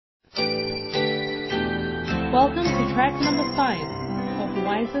Welcome to track number 5 of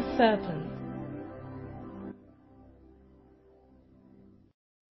As Serpents.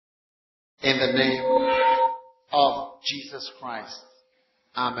 In the name of Jesus Christ.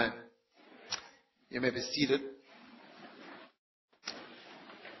 Amen. You may be seated.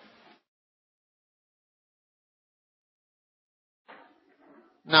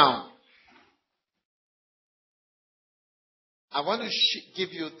 Now, I want to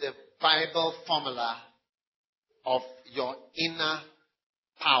give you the Bible formula of your inner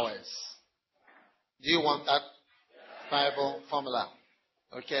powers. Do you want that Bible formula?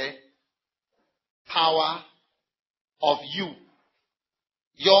 Okay? Power of you.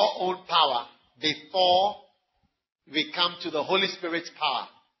 Your own power before we come to the Holy Spirit's power.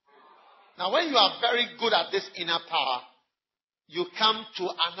 Now, when you are very good at this inner power, you come to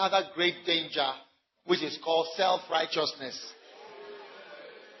another great danger, which is called self-righteousness.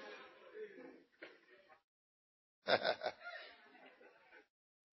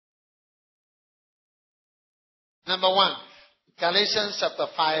 Number 1, Galatians chapter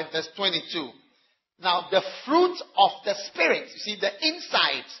 5, verse 22. Now, the fruit of the Spirit, you see, the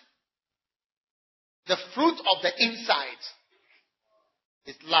inside, the fruit of the inside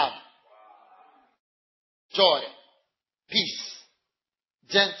is love, joy, peace,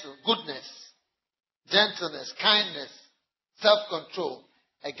 goodness, gentleness, kindness, self-control.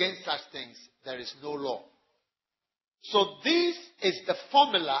 Against such things, there is no law. So this is the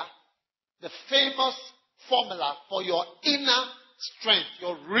formula, the famous formula for your inner strength,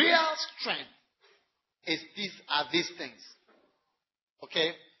 your real strength. These things. Okay?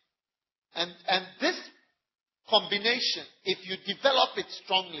 And this combination, if you develop it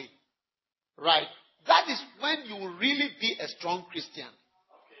strongly, right, that is when you will really be a strong Christian.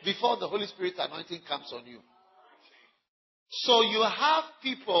 Before the Holy Spirit anointing comes on you. So you have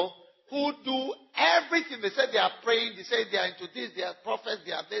people who do everything. They say they are praying, they say they are into this, they are prophets,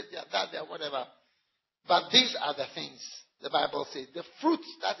 they are this, they are that, they are whatever. But these are the things the Bible says. The fruit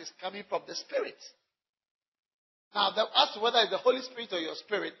that is coming from the Spirit. Now, as to whether it's the Holy Spirit or your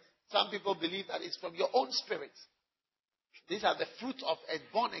spirit, some people believe that it's from your own spirit. These are the fruit of a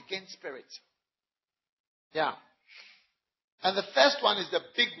born-again spirit. Yeah. And the first one is the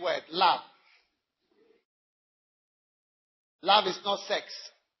big word, love. Love is not sex.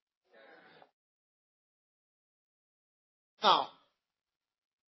 Now,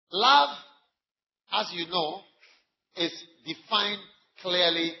 love, as you know, is defined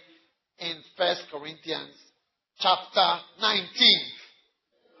clearly in 1 Corinthians chapter 19.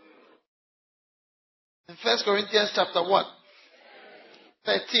 In 1 Corinthians chapter what?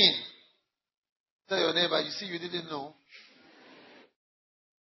 13. Tell your neighbor, you see you didn't know.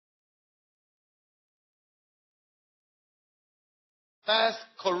 First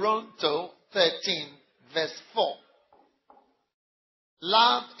Corinthians 13, verse 4.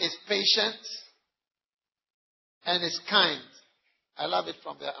 Love is patient and is kind. I love it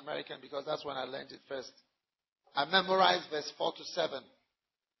from the American because that's when I learned it first. I memorized verse 4 to 7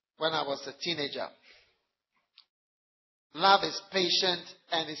 when I was a teenager. Love is patient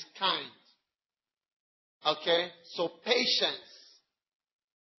and is kind. Okay? So patience.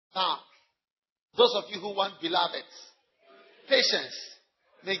 Now, those of you who want beloveds, patience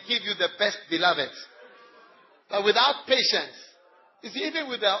may give you the best beloved. But without patience, you see, even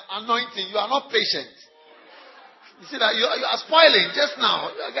with the anointing, you are not patient. You see that you are spoiling just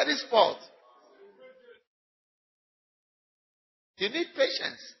now. You are getting spoiled. You need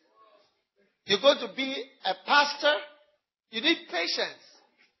patience. You're going to be a pastor. You need patience.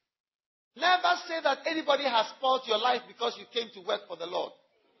 Never say that anybody has spoiled your life because you came to work for the Lord.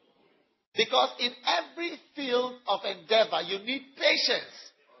 Because in every field of endeavor, you need patience.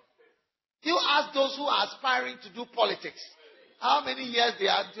 You ask those who are aspiring to do politics, how many years they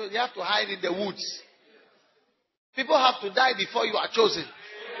have to hide in the woods. People have to die before you are chosen.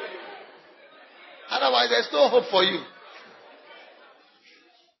 Otherwise, there's no hope for you.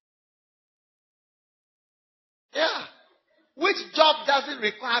 Yeah. Which job doesn't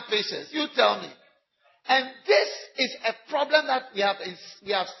require patience? You tell me. And this is a problem that we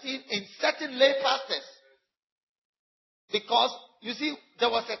have seen in certain lay pastors. Because, you see, there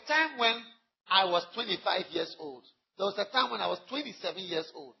was a time when I was 25 years old. There was a time when I was 27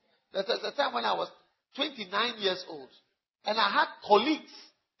 years old. There was a time when I was 29 years old. And I had colleagues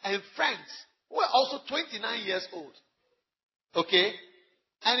and friends who were also 29 years old. Okay?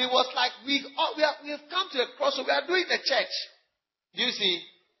 And it was like we have come to a crossroad. We are doing the church. Do you see?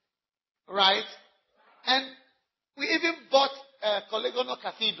 Right? And we even bought Collegono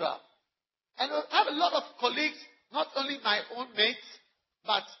Cathedral. And I have a lot of colleagues, not only my own mates,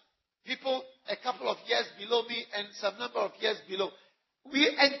 but people a couple of years below me and some number of years below. We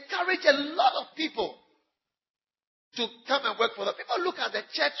encourage a lot of people to come and work for them. People look at the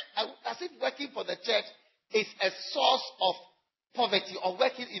church as if working for the church is a source of poverty or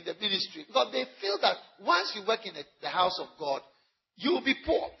working in the ministry. Because they feel that once you work in the house of God, you will be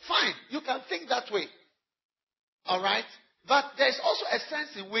poor. Fine. You can think that way. Alright? But there's also a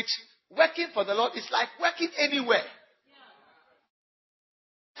sense in which working for the Lord is like working anywhere.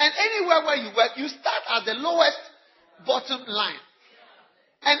 And anywhere where you work, you start at the lowest bottom line.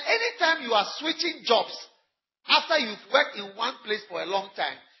 And anytime you are switching jobs, after you've worked in one place for a long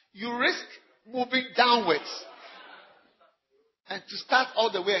time, you risk moving downwards. And to start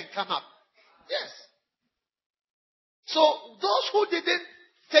all the way and come up. Yes. So those who didn't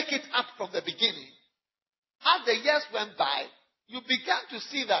take it up from the beginning, as the years went by, you began to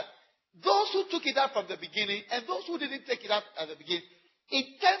see that those who took it up from the beginning and those who didn't take it up at the beginning, in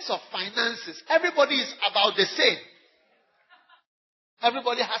terms of finances, everybody is about the same.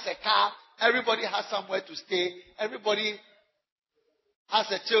 Everybody has a car. Everybody has somewhere to stay. Everybody has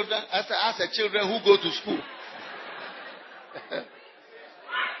children who go to school.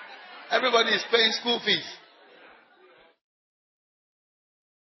 Everybody is paying school fees.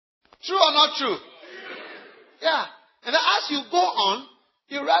 True or not true? Yeah. And then as you go on,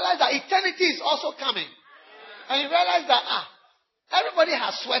 you realize that eternity is also coming. And you realize that, everybody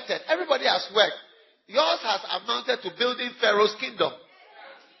has sweated. Everybody has worked. Yours has amounted to building Pharaoh's kingdom.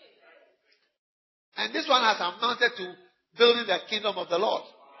 And this one has amounted to building the kingdom of the Lord.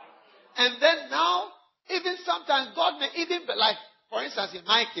 And then now, even sometimes God may even, like, for instance, in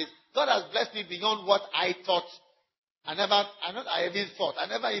my case, God has blessed me beyond what I thought. I never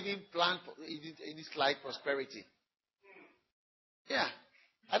even planned for any slight prosperity. Yeah.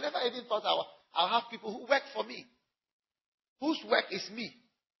 I never even thought I'll have people who work for me. Whose work is me.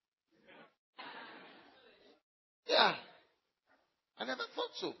 Yeah. I never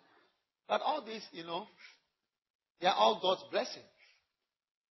thought so. But all this, they are all God's blessing.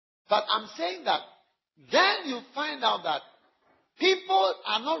 But I'm saying that then you find out that people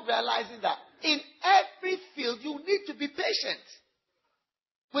are not realizing that in every field you need to be patient.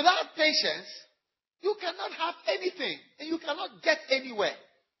 Without patience, you cannot have anything and you cannot get anywhere.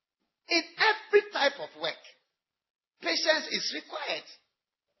 In every type of work, patience is required.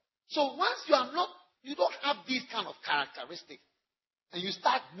 So once you don't have these kind of characteristics, and you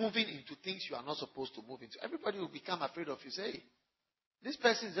start moving into things you are not supposed to move into, everybody will become afraid of you. Say, hey, this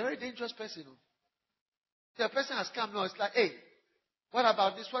person is a very dangerous person. The person has come now, it's like, hey, what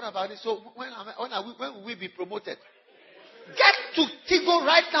about this? What about this? So when will we be promoted? Get to Tigo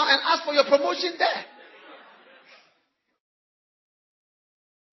right now and ask for your promotion there.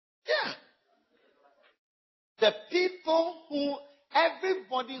 Yeah. The people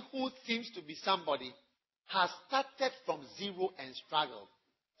everybody who seems to be somebody has started from zero and struggled.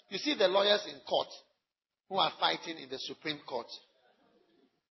 You see the lawyers in court who are fighting in the Supreme Court.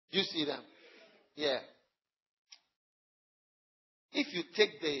 You see them? Yeah. If you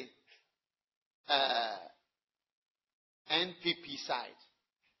take the NPP side,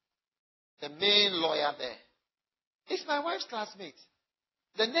 the main lawyer there is my wife's classmate.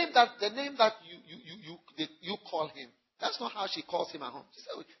 The name that you call him, that's not how she calls him at home.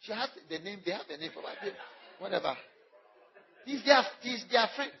 She has the name. They have the name for whatever. He's their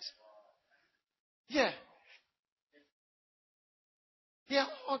friend. Yeah. They are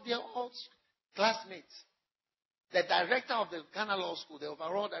all classmates. The director of the Ghana Law School, the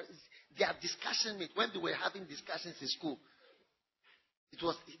overall, their discussion mate, when they were having discussions in school,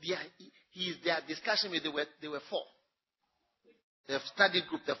 he is their discussion mate. They were four. The study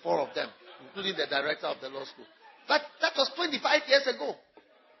group, the four of them, including the director of the law school. But that was 25 years ago.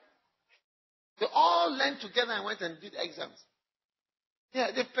 They all learned together and went and did exams.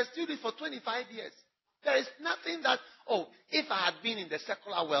 Yeah, they pursued it for 25 years. There is nothing that, if I had been in the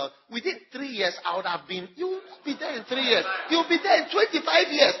secular world, within 3 years I would have been, you will be there in 3 years. You'll be there in 25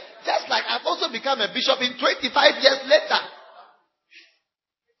 years. Just like I've also become a bishop in 25 years later.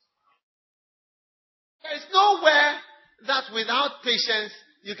 There is nowhere that without patience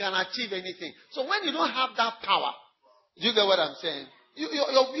you can achieve anything. So when you don't have that power, do you get what I'm saying?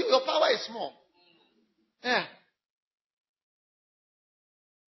 Your power is small. Yeah.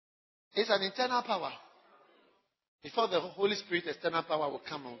 It's an internal power. Before the Holy Spirit, external power will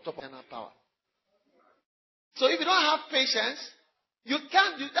come on top of internal power. So if you don't have patience, you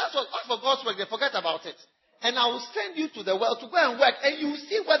can't. That's what for God's work. They forget about it. And I will send you to the world to go and work, and you will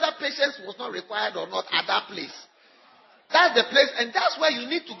see whether patience was not required or not at that place. That's the place, and that's where you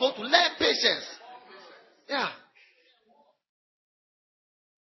need to go to learn patience. Yeah.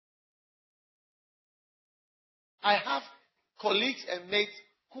 I have colleagues and mates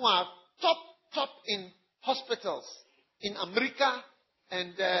who are top in hospitals in America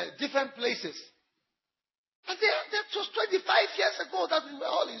and different places. And that was 25 years ago that we were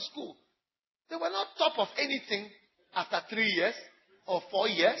all in school. They were not top of anything after 3 years or 4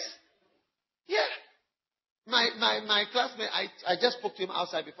 years. Yeah. My classmate, I just spoke to him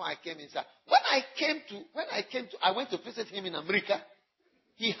outside before I came inside. I went to visit him in America.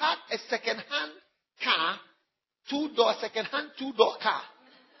 He had a second-hand car, second-hand two-door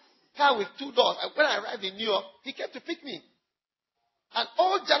car with 2 doors. When I arrived in New York, he came to pick me. An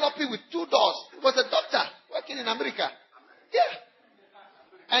old jalopy with 2 doors. He was a doctor working in America. Yeah.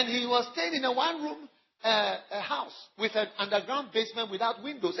 And he was staying in a one-room house with an underground basement without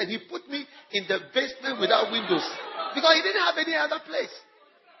windows. And he put me in the basement without windows because he didn't have any other place.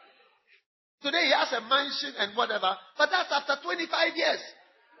 Today he has a mansion and whatever, but that's after 25 years.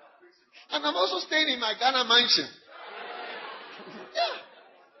 And I'm also staying in my Ghana mansion. Yeah.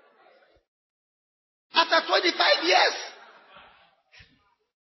 After 25 years.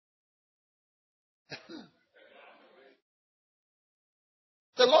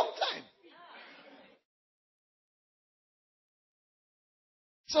 It's a long time.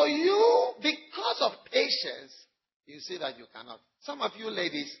 So because of patience, you see that you cannot. Some of you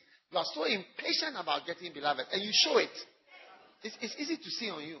ladies, you are so impatient about getting beloved, and you show it. It's easy to see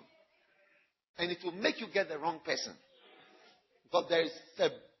on you. And it will make you get the wrong person. But there is a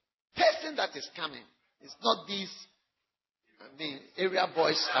person that is coming. It's not these, area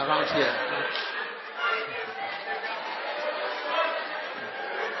boys around here.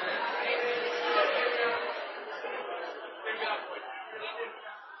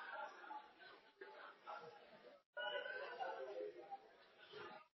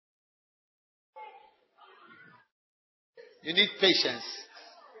 You need patience.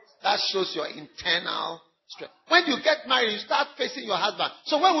 That shows your internal strength. When you get married, you start facing your husband.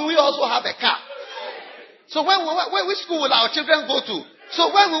 So when will we also have a car? So which school will our children go to? So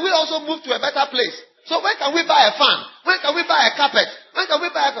when will we also move to a better place? So when can we buy a fan? When can we buy a carpet? When can we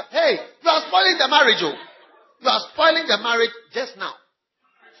buy a... Hey, you are spoiling the marriage. Oh. You are spoiling the marriage just now.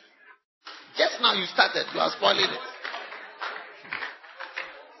 Just now you started. You are spoiling it.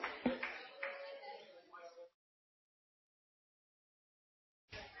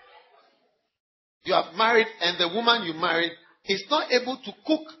 You have married and the woman you married is not able to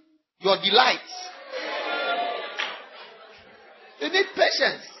cook your delights. You need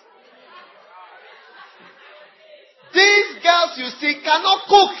patience. These girls you see cannot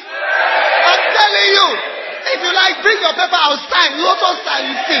cook. I'm telling you. If you like, bring your paper, I'll sign. You also sign,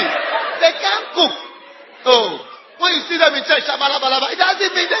 you see. They can't cook. Oh. When you see them in church, shabalabalaba, it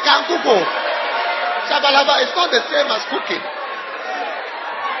doesn't mean they can cook. Oh. Shabalaba is not the same as cooking.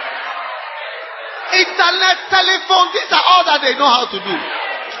 Internet, telephone, these are all that they know how to do.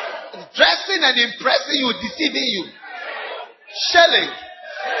 Dressing and impressing you, deceiving you. Shelling.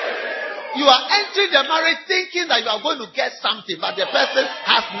 You are entering the marriage thinking that you are going to get something, but the person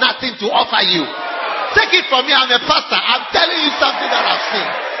has nothing to offer you. Take it from me, I'm a pastor. I'm telling you something that I've seen.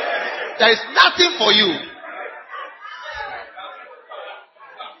 There is nothing for you.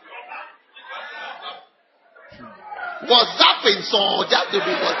 WhatsApping, so just to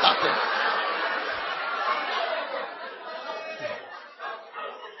be WhatsApping.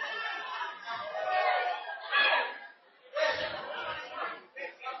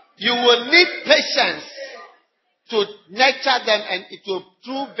 You will need patience to nurture them and it will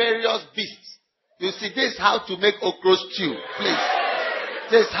through various beasts. You see, this is how to make okra stew, please.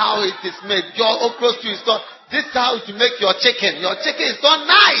 This is how it is made. Your okra stew is not. This is how to make your chicken. Your chicken is not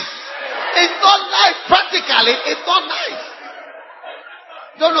nice. It's not nice. Practically, it's not nice.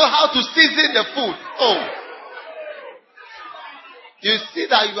 Don't know how to season the food. Oh. You see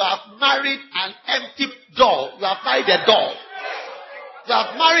that you have married an empty doll. You have married a doll. You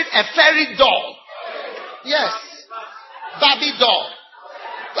have married a fairy doll. Yes. Barbie doll.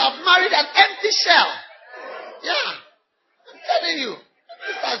 You have married an empty shell. Yeah. I'm telling you.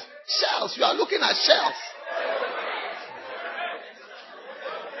 These are shells. You are looking at shells.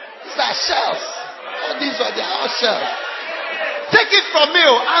 These are shells. All these are they are all shells. Take it from me.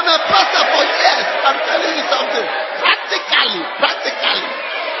 I'm a pastor for years. I'm telling you something. Practically.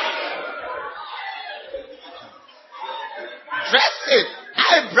 Dressing,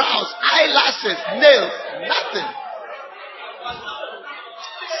 eyebrows, eyelashes, nails, nothing.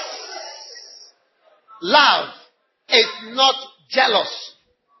 Love is not jealous.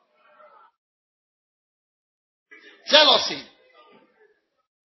 Jealousy.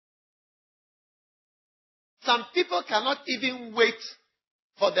 Some people cannot even wait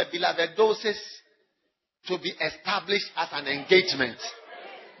for the beloved doses to be established as an engagement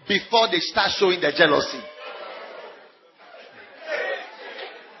before they start showing the jealousy.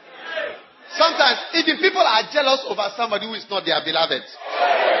 Sometimes even people are jealous over somebody who is not their beloved.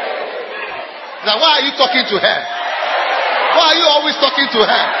 Now why are you talking to her? Why are you always talking to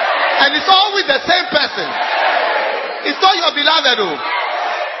her? And it's always the same person. It's not your beloved. Oh.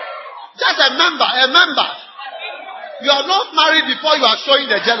 Just a member. You are not married before you are showing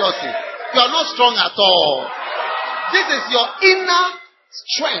the jealousy. You are not strong at all. This is your inner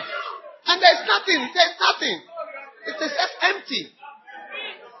strength. And there's nothing. It is just empty.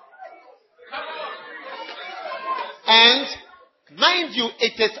 And mind you,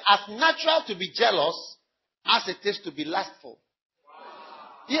 it is as natural to be jealous as it is to be lustful.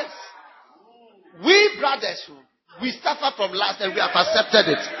 Yes. We brothers, we suffer from lust and we have accepted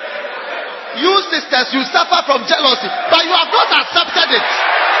it. You sisters, you suffer from jealousy, but you have not accepted it.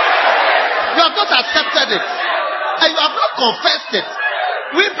 You have not accepted it. And you have not confessed it.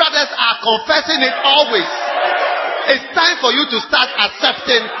 We brothers are confessing it always. It's time for you to start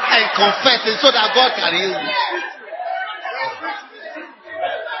accepting and confessing so that God can heal you.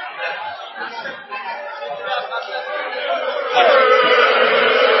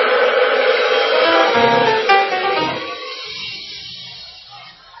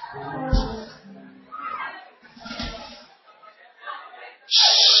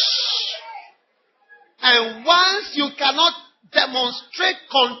 And once you cannot demonstrate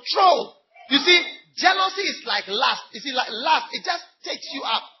control, you see, jealousy is like lust. You see, like lust, it just takes you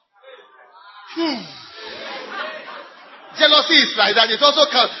up. Jealousy is like that. It also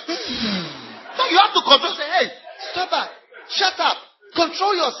comes. So you have to control. Say, hey, stop that. Shut up.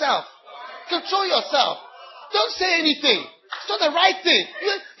 Control yourself. Control yourself. Don't say anything. It's not the right thing.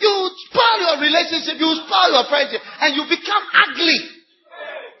 You spoil your relationship. You spoil your friendship. And you become ugly.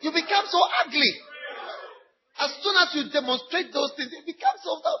 You become so ugly. As soon as you demonstrate those things, it becomes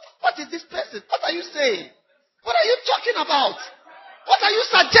so. What is this person? What are you saying? What are you talking about? What are you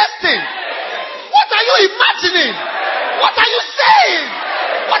suggesting? What are you imagining? What are you saying?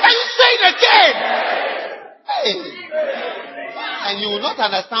 What are you saying again? Hey. And you will not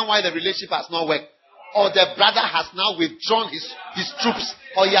understand why the relationship has not worked. Or the brother has now withdrawn his troops.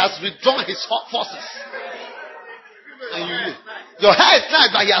 Or he has withdrawn his forces. And your hair is nice,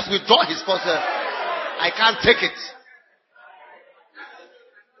 but he has withdrawn his forces. I can't take it.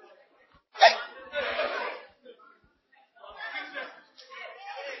 Hey.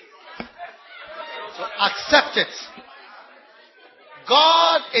 So accept it.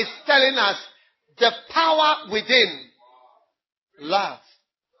 God is telling us the power within love.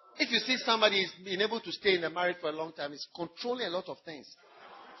 If you see somebody is being able to stay in a marriage for a long time, it's controlling a lot of things.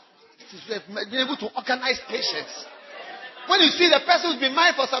 It's being able to organize patience. When you see the person who's been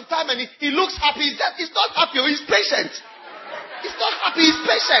married for some time and he looks happy, he's not happy, he's patient. He's not happy, he's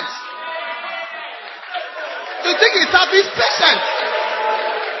patient. You think he's happy, he's patient.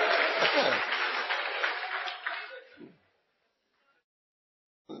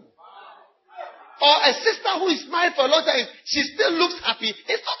 Or a sister who is married for a long time, she still looks happy.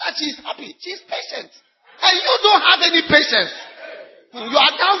 It's not that she's happy, she's patient. And you don't have any patience. You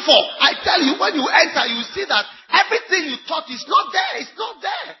are done for. I tell you, when you enter, you see that everything you thought is not there. It's not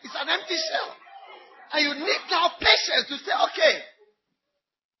there. It's an empty shell. And you need to have patience to say, okay.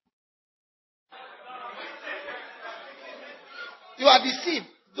 You are deceived.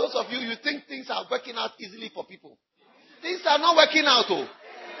 Those of you think things are working out easily for people. Things are not working out. Oh.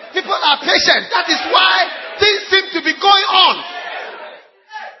 People are patient. That is why things seem to be going on.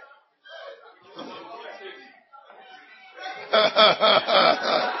 What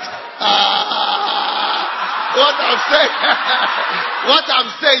I'm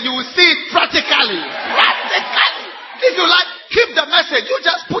saying, you will see it practically. If you like, keep the message. You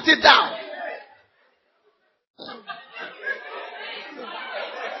just put it down.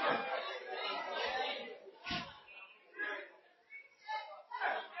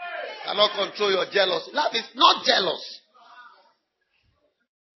 Cannot control your jealousy. Love is not jealous.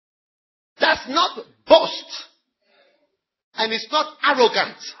 Does not boast. And it's not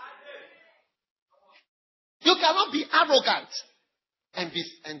arrogant. You cannot be arrogant and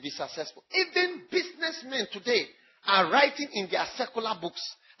be successful. Even businessmen today are writing in their secular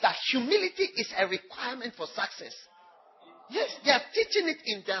books that humility is a requirement for success. Yes, they are teaching it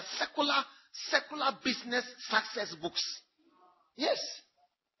in their secular business success books. Yes.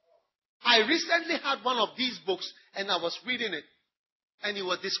 I recently had one of these books and I was reading it. And he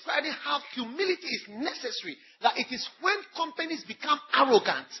was describing how humility is necessary. That it is when companies become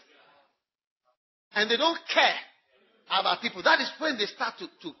arrogant and they don't care about people. That is when they start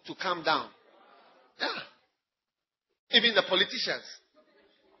to come down. Yeah. Even the politicians.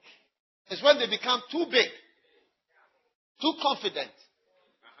 It's when they become too big, too confident,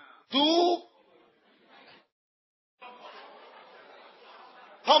 too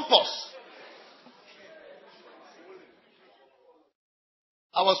pompous.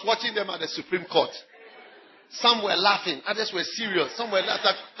 I was watching them at the Supreme Court. Some were laughing, others were serious. Some were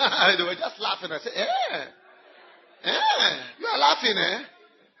laughing. They were just laughing. I said, you are laughing, eh?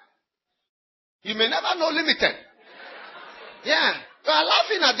 You may never know limited. Yeah, you are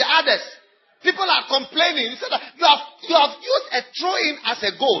laughing at the others. People are complaining. You said that you have used a throw-in as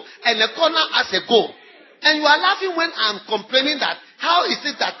a goal and a corner as a goal. And you are laughing when I'm complaining that how is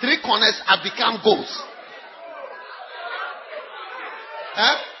it that 3 corners have become goals?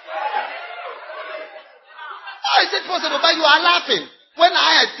 Huh? How is it possible? But you are laughing when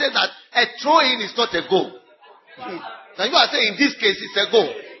I had said that a throw-in is not a goal. Now you are saying in this case it's a goal.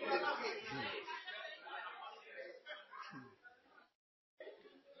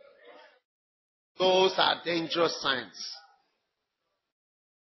 Those are dangerous signs.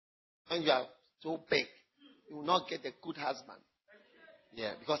 When you are so big, you will not get a good husband.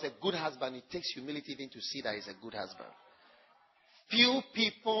 Yeah, because a good husband, it takes humility even to see that he's a good husband. Few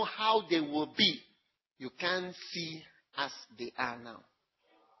people, how they will be, you can't see as they are now.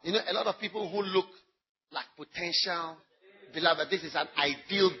 You know, a lot of people who look like potential beloved, this is an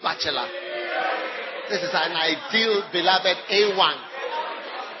ideal bachelor. This is an ideal beloved A1.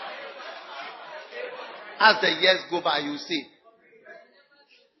 As the years go by, you see.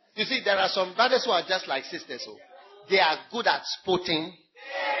 You see, there are some brothers who are just like sisters. So they are good at sporting.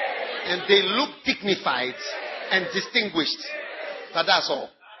 And they look dignified and distinguished. But that's all.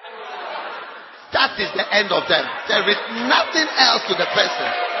 That is the end of them. There is nothing else to the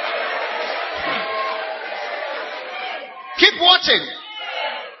person. Keep watching.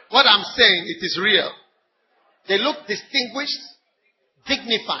 What I'm saying, it is real. They look distinguished,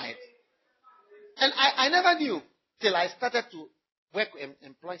 dignified. And I never knew till I started to work and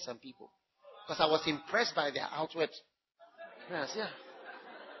employ some people. Because I was impressed by their outward appearance. Yeah.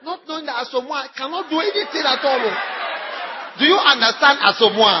 Not knowing that Asamoah cannot do anything at all. Do you understand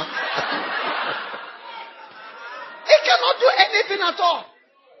Asamoah? He cannot do anything at all.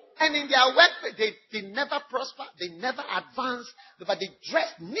 And in their work, they never prosper. They never advance. But they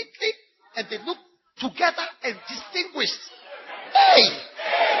dress neatly and they look together and distinguished. Hey!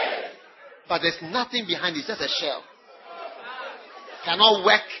 But there's nothing behind it. It's just a shell. Cannot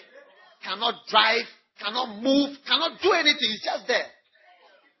work, cannot drive, cannot move, cannot do anything. It's just there.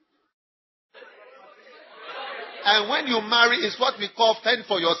 And when you marry, it's what we call fend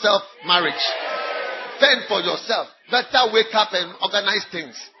for yourself marriage. Fend for yourself. Better wake up and organize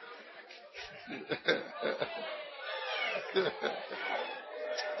things.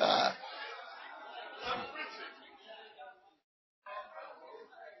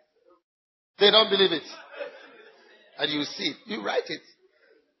 They don't believe it. And you see it. You write it.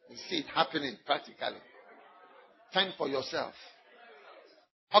 You see it happening practically. Fend for yourself.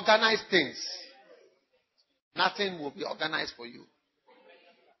 Organize things. Nothing will be organized for you.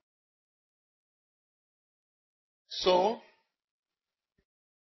 So,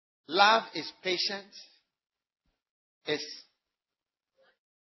 love is patient. It's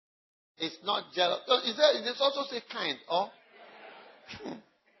not jealous. It's also say kind. Or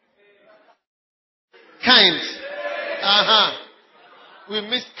kind. We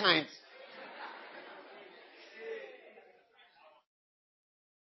miss kind.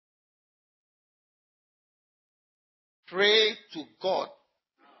 Pray to God.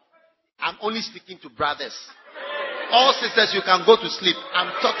 I'm only speaking to brothers. All sisters, you can go to sleep.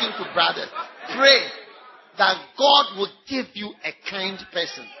 I'm talking to brothers. Pray that God will give you a kind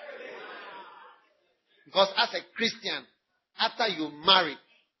person. Because as a Christian, after you marry,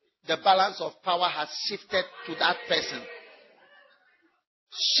 the balance of power has shifted to that person.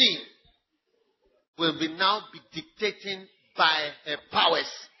 She will now be dictating by her powers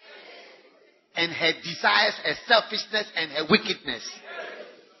and her desires, her selfishness and her wickedness.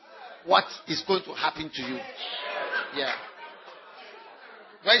 What is going to happen to you? Yeah.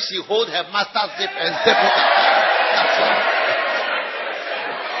 When she holds her master's zip and zip it up. That's all.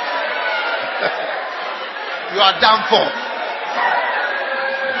 You are done for.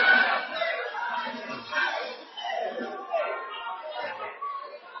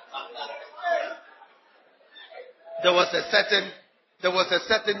 There was a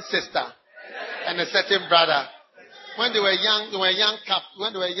certain sister and a certain brother. When they were young,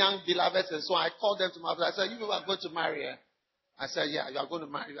 when they were young beloveds and so on, I called them to my brother. I said, you are going to marry her. I said, yeah, you are going to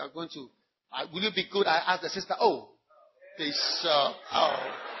marry. You are going to. Will you be good? I asked the sister, Bishop,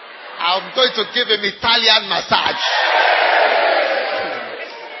 I'm going to give him Italian massage.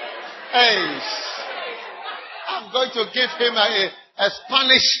 Hey, I'm going to give him a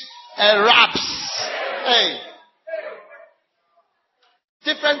Spanish raps. Hey,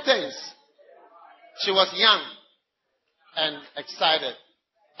 different things. She was young and excited.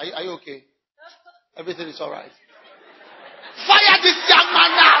 Are you okay? Everything is all right. Fire this young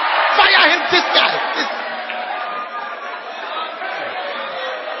man now. Fire him, this guy.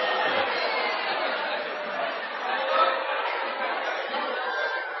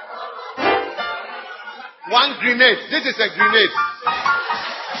 One grenade. This is a grenade.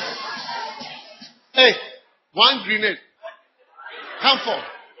 Hey, one grenade. Come for.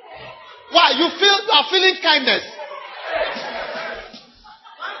 Why? You are feeling kindness.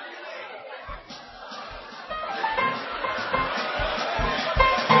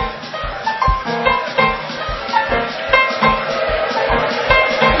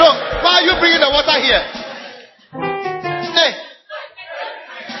 No, why are you bringing the water here? Hey,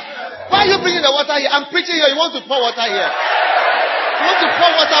 why are you bringing the water here? I'm preaching here. You want to pour water here? You want to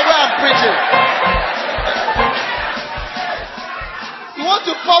pour water where I'm preaching? You want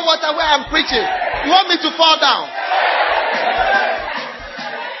to pour water where I'm preaching? You want me to fall down?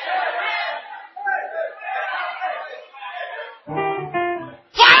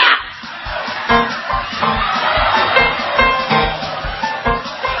 Fire!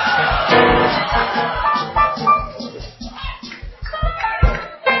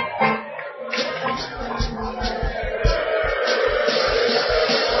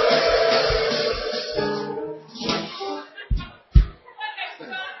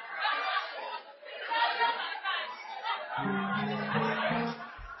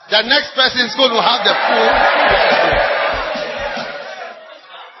 The next person is going to have the full.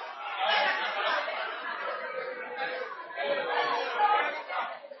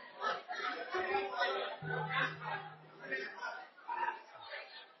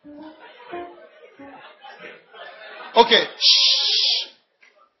 Okay. Shh.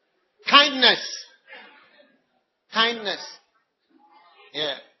 Kindness. Kindness.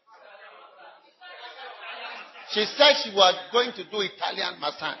 Yeah. She said she was going to do Italian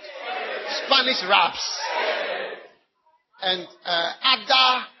massage, Spanish raps, and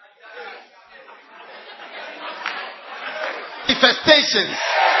other manifestations.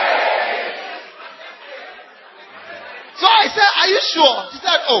 So I said, "Are you sure?" She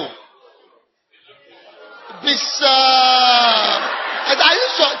said, "Oh, Bishop." I said, "Are you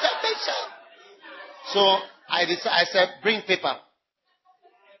sure?" She said, "Bishop." So I said, "Bring paper.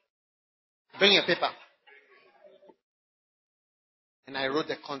 Bring a paper." And I wrote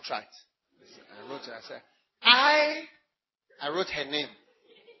the contract. I said, I wrote her name.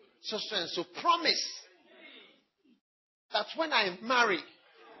 So and so promise that when I marry,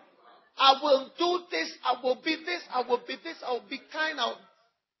 I will do this, I will be this, I will be this, I will be kind.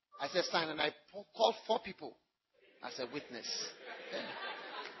 I said, sign, and I called 4 people as a witness. Yeah.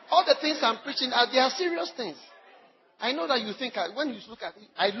 All the things I'm preaching, they are serious things. I know that you think, when you look at it,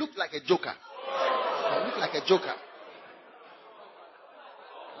 I look like a joker. I look like a joker.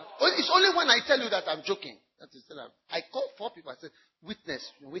 It's only when I tell you that I'm joking. That is, I called 4 people. I said,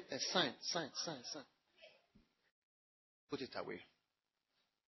 witness, sign. Put it away.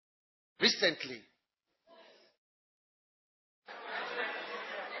 Recently,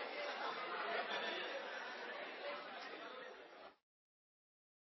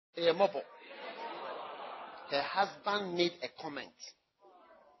 her husband made a comment.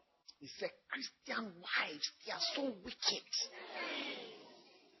 He said, Christian wives, they are so wicked.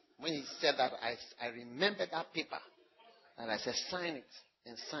 When he said that, I remembered that paper. And I said, sign it.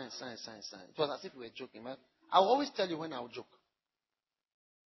 And sign. It was as if we were joking. But I'll always tell you when I'll joke.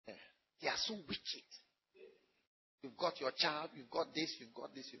 Yeah. They are so wicked. You've got your child, you've got this.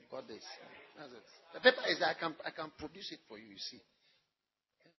 That's it. The paper is that I can produce it for you, you see.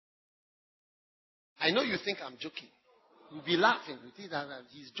 I know you think I'm joking. You'll be laughing. You think that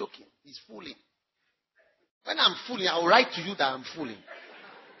he's joking. He's fooling. When I'm fooling, I'll write to you that I'm fooling.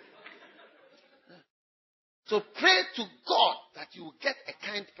 So pray to God that you will get a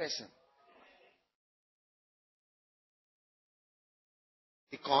kind person.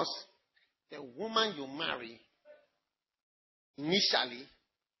 Because the woman you marry initially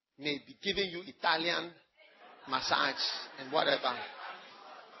may be giving you Italian massage and whatever,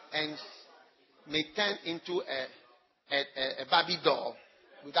 and may turn into a Barbie doll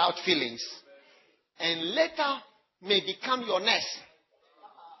without feelings, and later may become your nurse.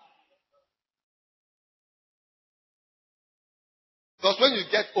 Because when you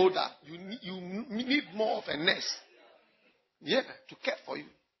get older, you need more of a nurse. Yeah, to care for you.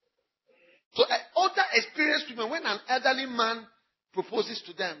 So older experienced women, when an elderly man proposes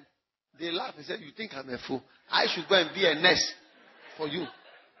to them, they laugh and say, "You think I'm a fool? I should go and be a nurse for you.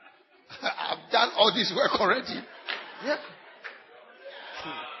 I've done all this work already." Yeah.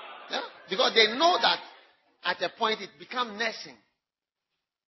 Yeah. Because they know that at a point it becomes nursing.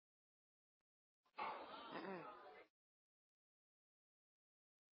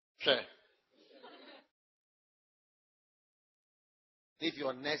 Sure. If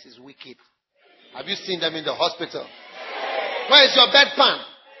your nurse is wicked, have you seen them in the hospital? Where is your bedpan?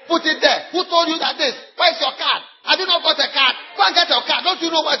 Put it there. Who told you that this? Where is your card? Have you not got a card? Go and get your card. Don't you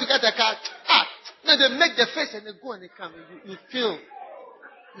know where to get a card? Then they make the face and they go and they come. You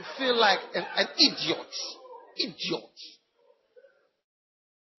feel like an idiot. Idiot.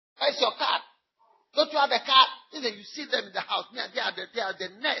 Where is your card? Don't you have a card? Then you see them in the house. They are the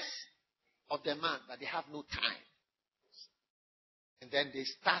nurse of the man, but they have no time. And then they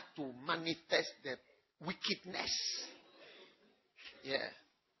start to manifest the wickedness. Yeah.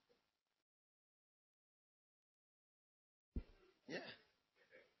 Yeah.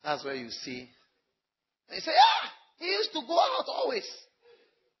 That's where you see. And you say, he used to go out always.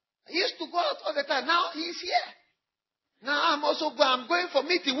 He used to go out all the time. Now he's here. Now I'm going for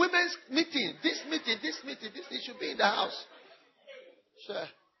meeting, women's meeting, this meeting. He should be in the house. Sure.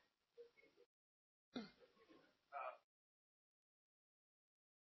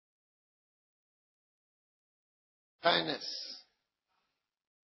 Kindness.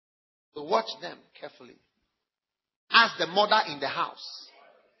 So watch them carefully. Ask the mother in the house.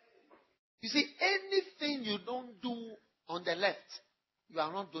 You see, anything you don't do on the left, you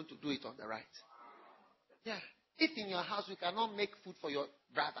are not going to do it on the right. Yeah. If in your house you cannot make food for your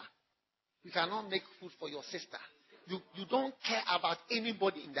brother, you cannot make food for your sister, you don't care about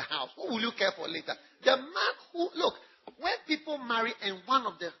anybody in the house, who will you care for later? The man who, look, when people marry and one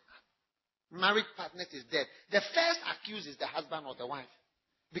of the married partners is dead, the first accused is the husband or the wife.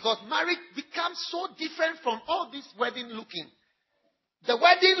 Because marriage becomes so different from all this wedding looking. The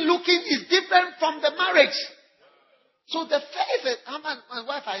wedding looking is different from the marriage. So the first, husband and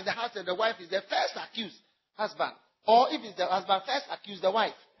wife are in the house and the wife is the first accused husband. Or if it's the husband, first accuse the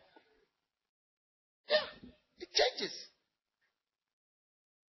wife. Yeah, it changes.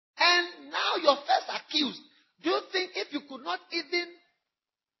 And now your first accused, do you think if you could not even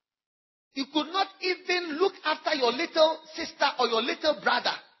look after your little sister or your little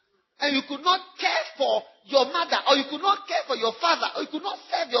brother, and you could not care for your mother, or you could not care for your father, or you could not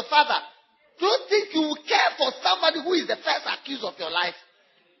serve your father, do you think you will care for somebody who is the first accused of your life?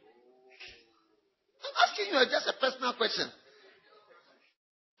 I'm asking you just a personal question.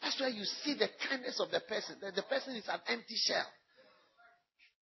 That's why you see the kindness of the person. That the person is an empty shell.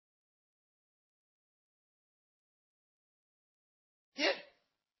 Yeah.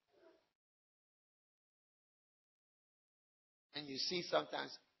 And you see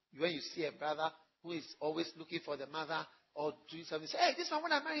sometimes, when you see a brother who is always looking for the mother or doing something, say, "Hey, this one,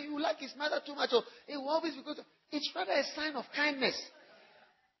 when I marry you, like his mother too much." Or it will always be good. It's rather a sign of kindness.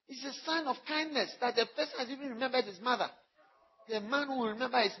 It's a sign of kindness that the person has even remembered his mother. The man who will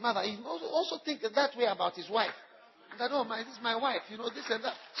remember his mother, he also think that way about his wife. That, this is my wife, this and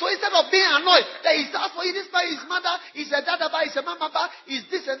that. So instead of being annoyed that he's asked for this by his mother, he's a dada ba, he's a mama ba, he's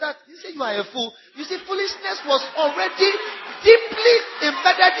this and that. You say you are a fool. You see, foolishness was already deeply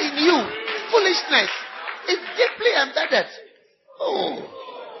embedded in you. Foolishness is deeply embedded. Oh.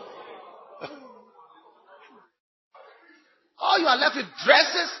 All you are left with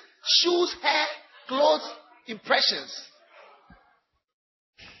dresses, shoes, hair, clothes, impressions.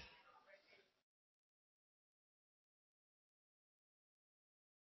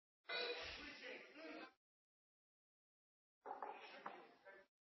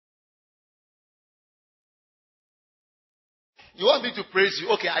 You want me to praise you?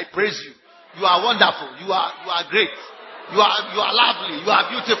 Okay, I praise you. You are wonderful. You are great. You are lovely. You are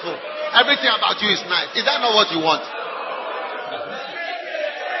beautiful. Everything about you is nice. Is that not what you want?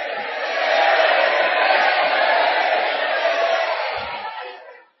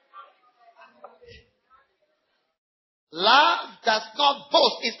 Love does not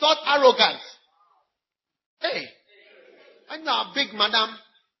boast. It's not arrogant. Hey, when you are big, madam,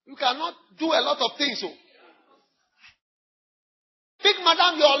 you cannot do a lot of things. Big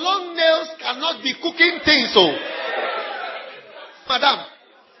madam, your long nails cannot be cooking things. Madam,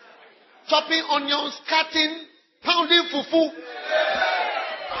 chopping onions, cutting, pounding fufu.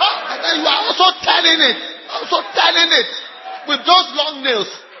 And then you are also telling it with those long nails.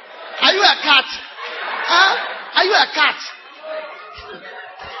 Are you a cat? Huh? Are you a cat?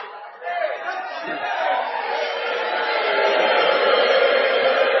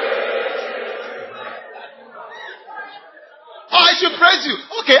 praise you.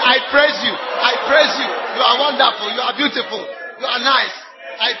 Okay, I praise you. I praise you. You are wonderful. You are beautiful. You are nice.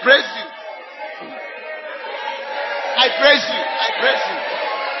 I praise you. I praise you. I praise you.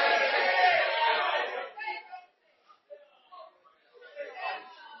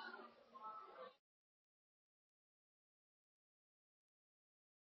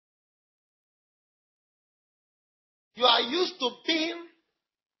 You are used to being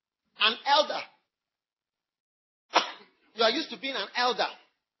an elder. You are used to being an elder.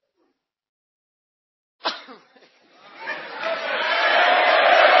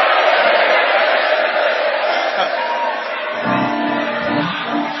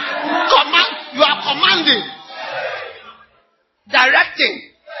 You are commanding, directing,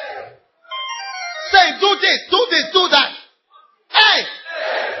 saying, do this, do this, do that. Hey!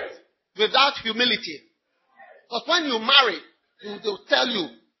 Without humility. Because when you marry, they'll tell you,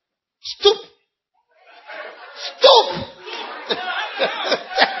 stoop. Stoop.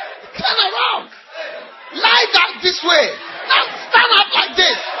 Turn around. Lie down this way. Now stand up like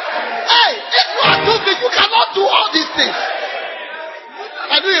this. Hey, if you are too big, you cannot do all these things.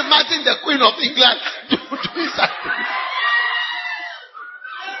 Can you imagine the Queen of England doing something?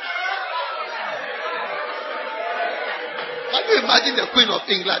 Can you imagine the Queen of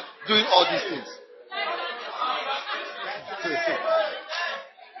England doing all these things?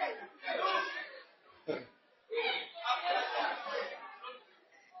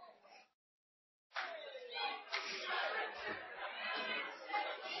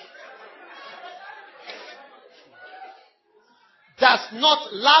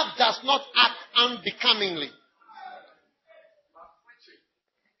 Love does not act unbecomingly.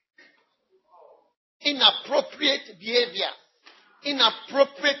 Inappropriate behavior,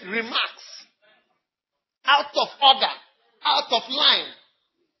 inappropriate remarks, out of order, out of line,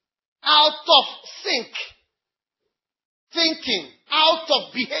 out of sync, thinking, out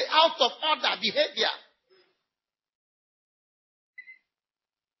of order behavior.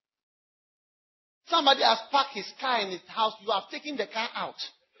 Somebody has parked his car in his house. You have taken the car out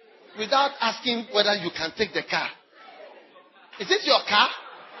without asking whether you can take the car. Is it your car?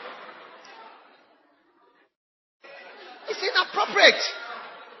 It's inappropriate.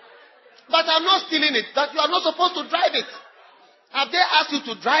 But I'm not stealing it. That you are not supposed to drive it. Have they asked you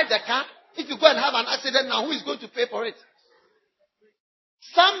to drive the car? If you go and have an accident now, who is going to pay for it?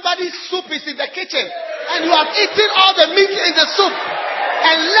 Somebody's soup is in the kitchen and you have eaten all the meat in the soup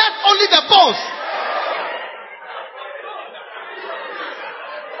and left only the bones.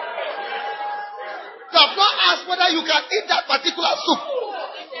 You have not asked whether you can eat that particular soup.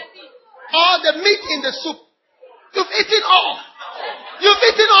 All the meat in the soup. You've eaten all. You've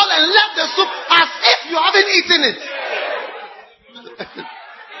eaten all and left the soup as if you haven't eaten it.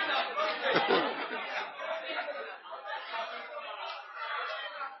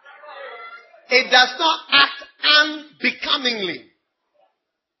 It does not act unbecomingly.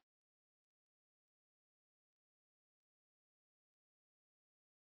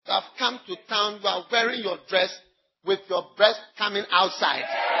 You have come to town, you are wearing your dress with your breast coming outside.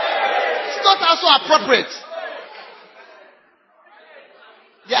 It's not also appropriate.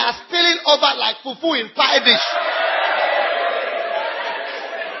 They are spilling over like fufu in pie dish.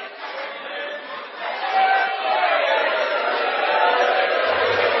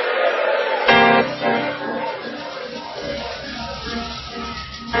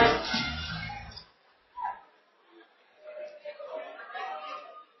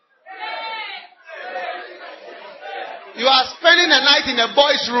 You are spending the night in a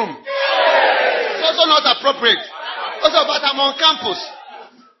boys' room. It's also not appropriate. Also, but I'm on campus.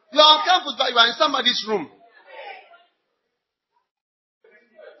 You are on campus, but you are in somebody's room.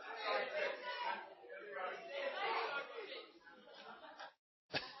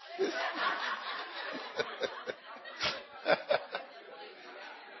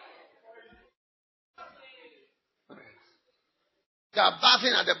 They are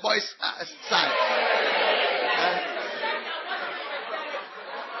bathing at the boys' side.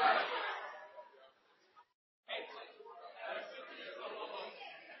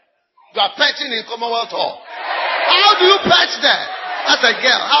 You are perching in Commonwealth Hall. How do you perch there? As a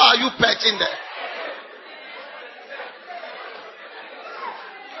girl, how are you perching there?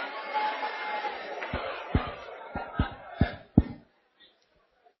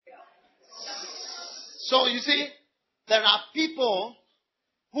 So you see, there are people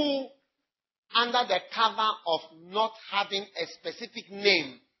who, under the cover of not having a specific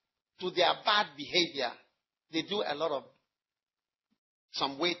name to their bad behavior, they do a lot of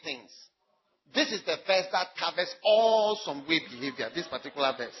some weird things. This is the verse that covers all some weird behavior, this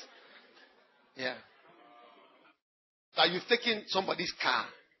particular verse. Yeah. that you've taken somebody's car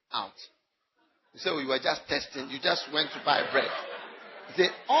out. You say, we were just testing. You just went to buy bread. You say,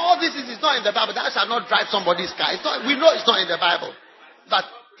 all this is not in the Bible. That shall not drive somebody's car. We know it's not in the Bible. But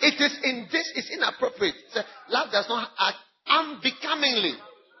it is in this. It's inappropriate. Say, love does not act unbecomingly.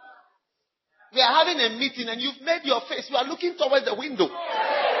 We are having a meeting and you've made your face. You are looking towards the window.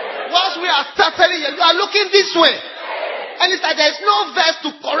 Whilst we are telling you, you are looking this way. And it's like there's no verse to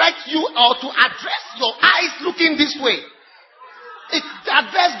correct you or to address your eyes looking this way. It's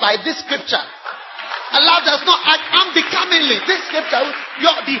addressed by this scripture. Allah does not act unbecomingly. This scripture,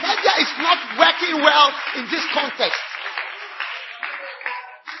 your behavior is not working well in this context.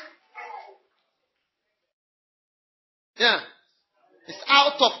 Yeah. It's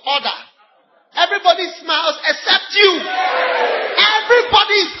out of order. Everybody smiles except you.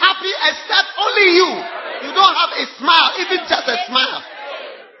 Everybody is happy except only you. You don't have a smile, even just a smile.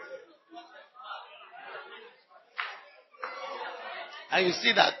 And you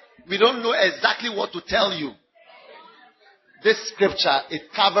see that we don't know exactly what to tell you. This scripture is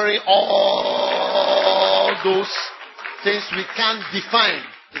covering all those things we can't define.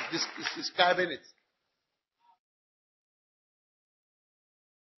 It's describing it.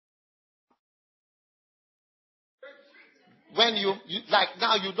 When you like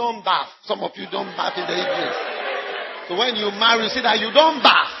now you don't bath. Some of you don't bath in the evening. So when you marry, you see that you don't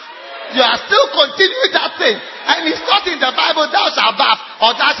bath. You are still continuing that thing. And it's not in the Bible, thou shalt bath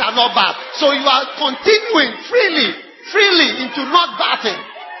or thou shalt not bath. So you are continuing freely into not bathing.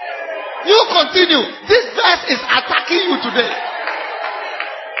 You continue. This verse is attacking you today.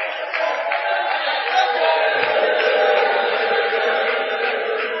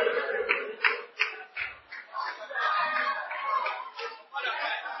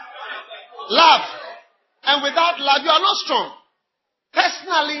 Love. And without love, you are not strong.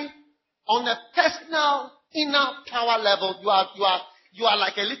 Personally, on a personal inner power level, you are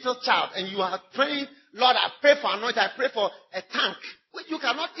like a little child and you are praying, Lord, I pray for anointing, I pray for a tank. You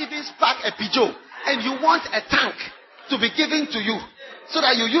cannot even spark a Peugeot and you want a tank to be given to you so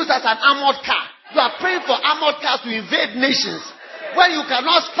that you use as an armored car. You are praying for armored cars to invade nations. When you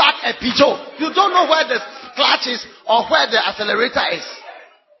cannot spark a Peugeot, you don't know where the clutch is or where the accelerator is.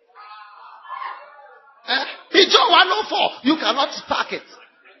 Peugeot 104, you cannot spark it.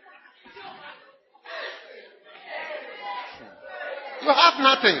 You have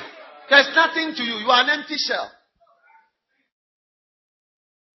nothing. There's nothing to you. You are an empty shell.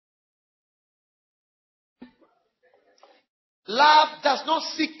 Love does not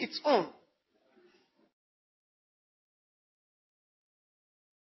seek its own.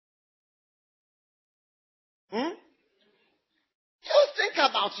 Just think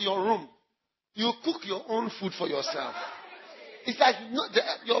about your room. You cook your own food for yourself. It's like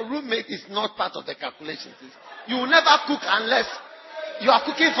your roommate is not part of the calculations. You will never cook unless you are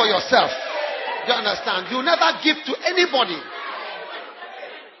cooking for yourself. Do you understand? You will never give to anybody.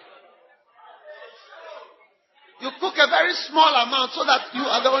 You cook a very small amount so that you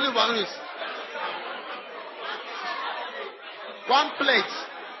are the only one who is. One plate.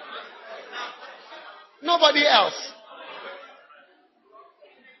 Nobody else.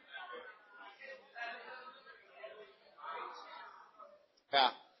 Yeah.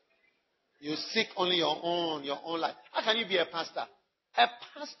 You seek only your own life. How can you be a pastor? A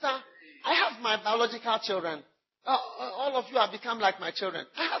pastor, I have my biological children. All of you have become like my children.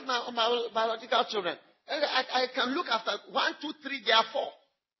 I have my biological children. I can look after 1, 2, 3, they are 4.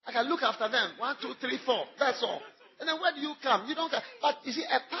 I can look after them. 1, 2, 3, 4. That's all. And then where do you come? You don't come. But you see,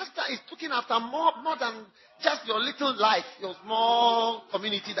 a pastor is looking after more than just your little life, your small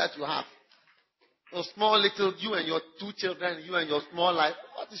community that you have. Your small little, you and your 2 children, you and your small life.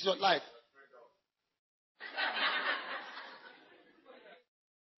 What is your life?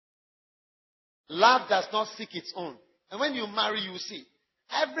 Love does not seek its own. And when you marry, you see.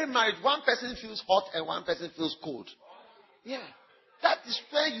 Every marriage, one person feels hot and one person feels cold. Yeah. That is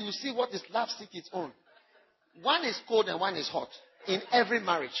where you see what is love seek its own. One is cold and one is hot. In every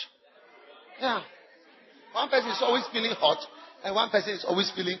marriage. Yeah. One person is always feeling hot and one person is always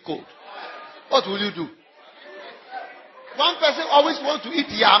feeling cold. What will you do? One person always wants to eat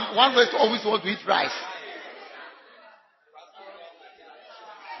yam, one person always wants to eat rice.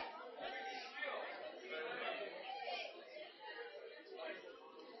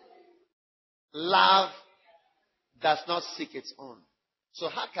 Love does not seek its own. So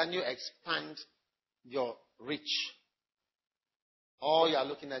how can you expand your reach? All you are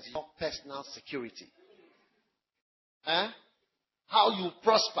looking at is your personal security. How you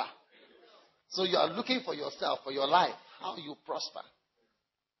prosper. So you are looking for yourself, for your life. How you prosper.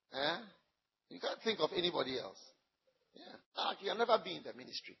 You can't think of anybody else. Yeah. You can never be in the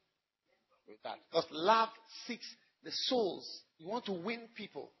ministry with that. Because love seeks the souls. You want to win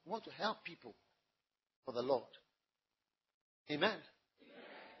people. You want to help people for the Lord. Amen.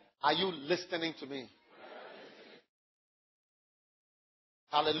 Are you listening to me?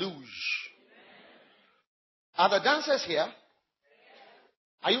 Hallelujah. Are the dancers here?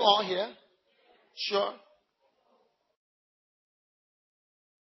 Are you all here? Sure.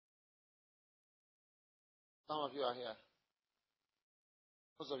 Some of you are here.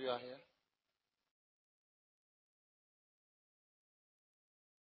 Most of you are here.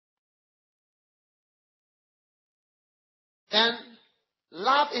 And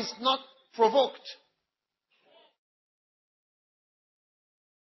love is not provoked.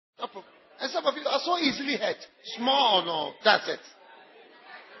 And some of you are so easily hurt. Small, no, that's it.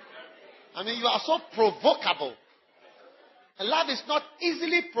 I mean, you are so provocable. And love is not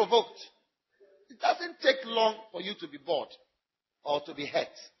easily provoked. It doesn't take long for you to be bored or to be hurt.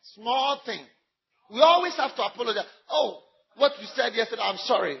 Small thing. We always have to apologize. Oh, what you said yesterday, I'm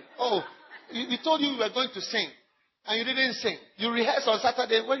sorry. Oh, we told you we were going to sing. And you didn't sing. You rehearsed on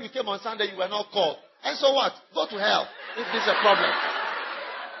Saturday. When you came on Sunday, you were not called. And so what? Go to hell if it's a problem.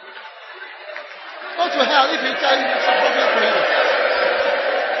 Go to hell if you tell you it's a problem for you.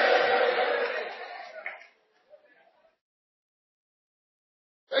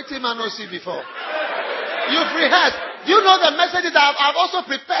 Man no see before. You've rehearsed. Do you know the message that I've also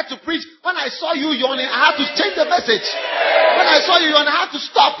prepared to preach? When I saw you yawning, I had to change the message. When I saw you yawning, I had to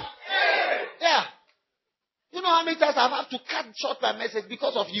stop. Yeah. You know how many times I've had to cut short my message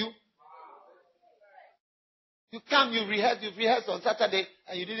because of you? You come, you've rehearsed on Saturday,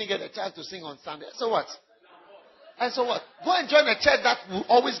 and you didn't get a chance to sing on Sunday. So what? And so what? Go and join a church that will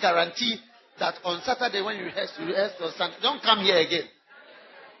always guarantee that on Saturday when you rehearse on Sunday. Don't come here again.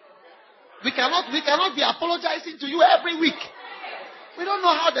 We cannot be apologizing to you every week. We don't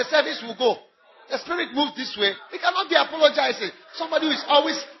know how the service will go. The Spirit moves this way. We cannot be apologizing. Somebody who is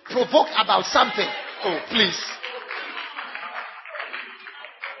always provoked about something. Oh, please.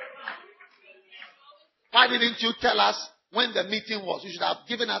 Why didn't you tell us when the meeting was? You should have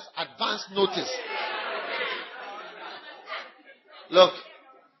given us advance notice. Look,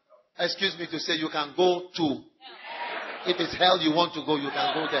 excuse me to say, you can go to. If it's hell you want to go, you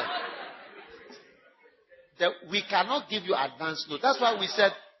can go there. We cannot give you advance notice. That's why we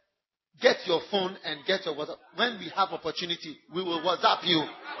said, get your phone and get your WhatsApp. When we have opportunity, we will WhatsApp you.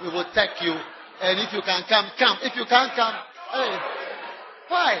 We will text you. And if you can come, come. If you can't come, hey.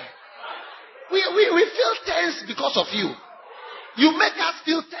 Why? We feel tense because of you. You make us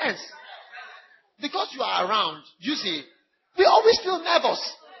feel tense. Because you are around, you see, we always feel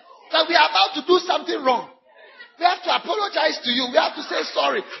nervous that we are about to do something wrong. We have to apologize to you. We have to say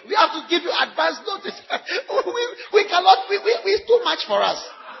sorry. We have to give you advance notice. we cannot, it's too much for us.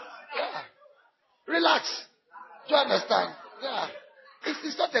 Yeah. Relax. Do you understand? Yeah.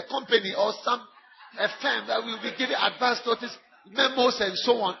 It's not a company or a firm that will be giving advance notice, memos and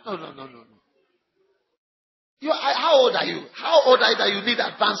so on. No. How old are you? How old are you that you need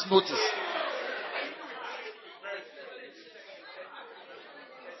advance notice?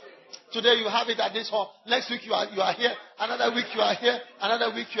 Today you have it at this hall. Next week you are here. Another week you are here. Another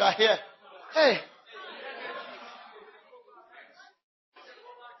week you are here. Hey.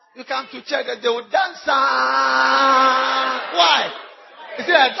 You come to church and they will dance. Why? Is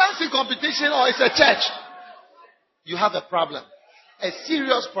it a dancing competition or it's a church? You have a problem. A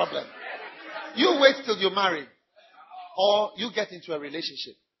serious problem. You wait till you marry. Or you get into a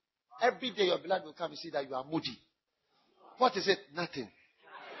relationship. Every day your beloved will come and see that you are moody. What is it? Nothing.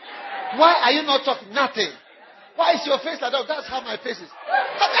 Why are you not talking? Nothing. Why is your face like that? That's how my face is.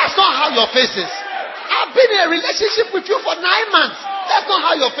 But that's not how your face is. I've been in a relationship with you for 9 months. That's not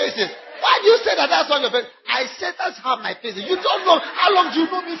how your face is. Why do you say that that's not your face? I said that's how my face is. You don't know. How long do you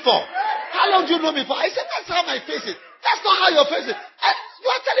know me for? How long do you know me for? I said that's how my face is. That's not how your face is. You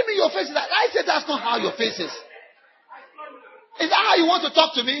are telling me your face is that. I said that's not how your face is. Is that how you want to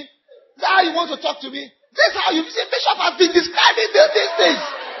talk to me? Is that how you want to talk to me? This is how you see. Bishop has been describing these things.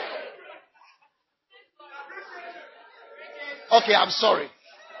 Okay, I'm sorry.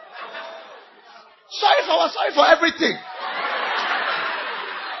 Sorry for everything.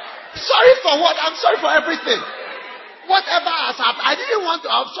 Sorry for what? I'm sorry for everything. Whatever has happened, I didn't want to.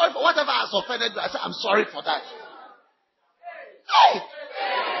 I'm sorry for whatever has offended you. I said I'm sorry for that. Hey,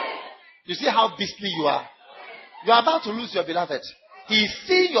 you see how beastly you are. You are about to lose your beloved. He is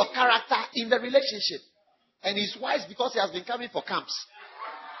seeing your character in the relationship, and he's wise because he has been coming for camps.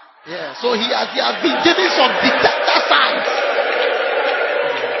 Yeah, so he has been giving some detector signs.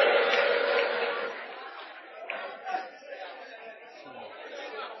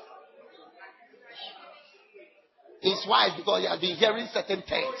 is wise because he has been hearing certain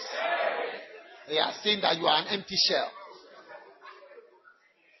things. They are saying that you are an empty shell.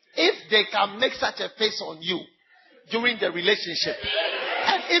 If they can make such a face on you during the relationship,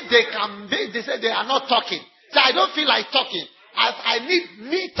 and if they say they are not talking, so I don't feel like talking. I need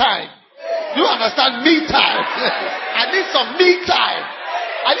me time. Do you understand? Me time. I need some me time.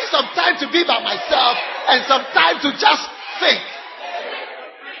 I need some time to be by myself and some time to just think.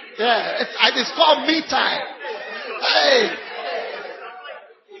 Yeah, it's called me time. Hey,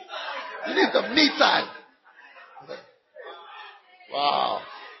 you need the me time. Wow.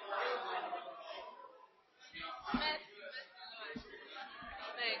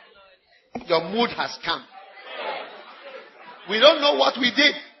 Your mood has come. We don't know what we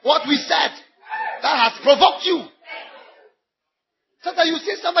did, what we said that has provoked you. Sometimes you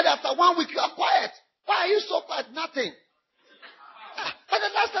see somebody after 1 week, you are quiet. Why are you so quiet? Nothing. But the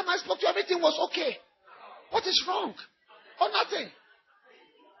last time I spoke to you, everything was okay. What is wrong? Or nothing.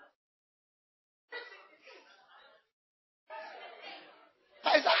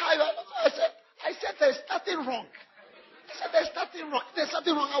 I said, how you are? I said, there's nothing wrong. I said, there's nothing wrong. If there's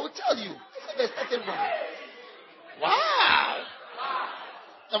something wrong, I will tell you. I said, there's nothing wrong. Wow.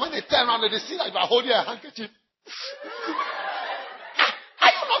 And when they turn around, they see that you are holding a handkerchief.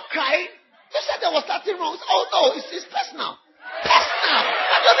 Are you not crying? You said there was nothing wrong. Oh no, it's personal. Personal.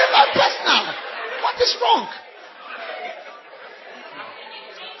 I don't mean by personal. What is wrong?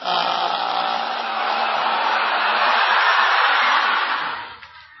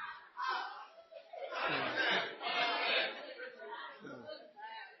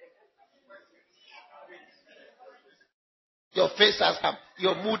 Your face has come.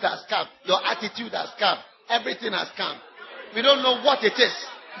 Your mood has come. Your attitude has come. Everything has come. We don't know what it is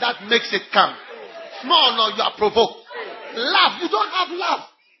that makes it come. Small or no, you are provoked. Love. You don't have love.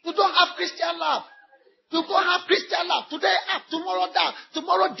 You don't have Christian love. You don't have Christian love. Today up, tomorrow down,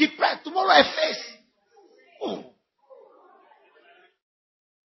 tomorrow depressed, tomorrow a face. Oh.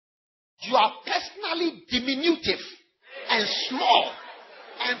 You are personally diminutive and small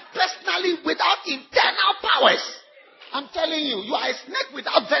and personally without internal powers. I'm telling you, you are a snake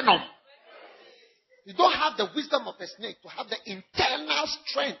without venom. You don't have the wisdom of a snake to have the internal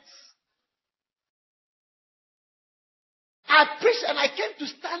strength. I preached and I came to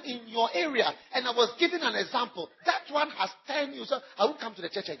stand in your area and I was giving an example. That one has 10 years. I won't come to the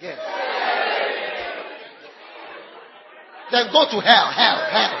church again. Then go to hell,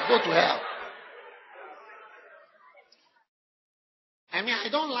 go to hell. I mean, I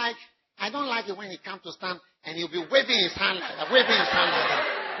don't like it when he comes to stand and he'll be waving his hand like that, waving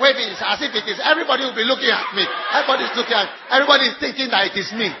his as if it is. Everybody will be looking at me. Everybody is thinking that it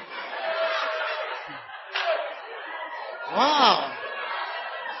is me. Wow.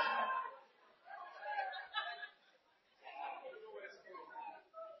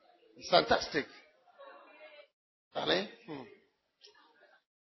 It's fantastic. Darling?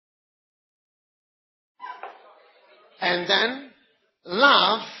 And then,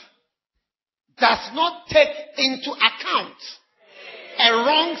 love does not take into account a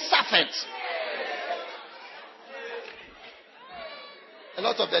wrong serpent. A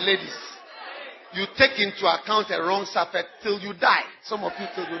lot of the ladies, you take into account a wrong serpent till you die. Some of you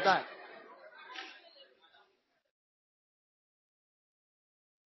till you die.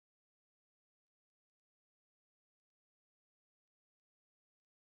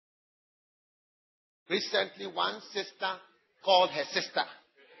 Recently, one sister called her sister.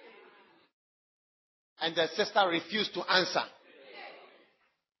 And the sister refused to answer.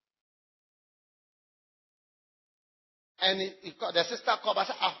 And the sister called and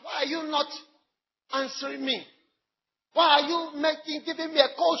said, why are you not answering me? Why are you giving me a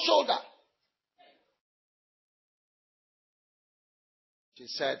cold shoulder? She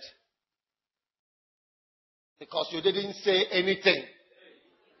said, because you didn't say anything.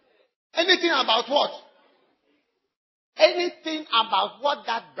 Anything about what? Anything about what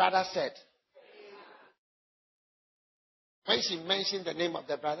that brother said. When she mentioned the name of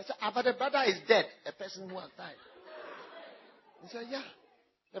the brother, she said, but the brother is dead. The person who has died. He said, yeah,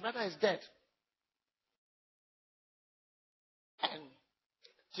 the brother is dead. And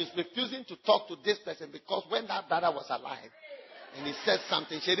she's refusing to talk to this person because when that brother was alive and he said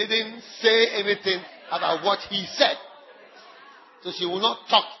something, she didn't say anything about what he said. So she will not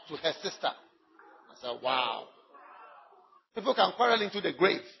talk to her sister. I said, wow. People can quarrel into the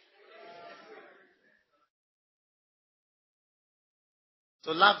grave.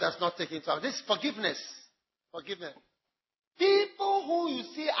 So love does not take into account. This is forgiveness. Forgiveness. People who you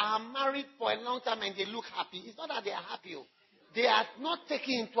see are married for a long time and they look happy. It's not that they are happy. They are not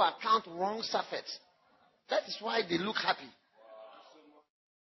taking into account wrong surface. That is why they look happy.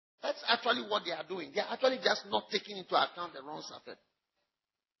 That's actually what they are doing. They are actually just not taking into account the wrongs of it.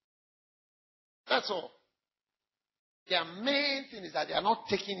 That's all. Their main thing is that they are not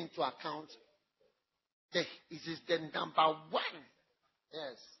taking into account it is the number one.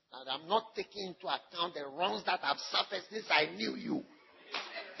 Yes. And I'm not taking into account the wrongs that have suffered since I knew you.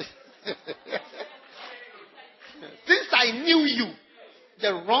 Since I knew you,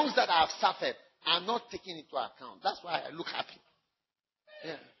 the wrongs that I have suffered are not taken into account. That's why I look happy.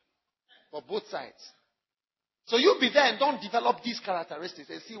 Yeah. For both sides. So you be there and don't develop these characteristics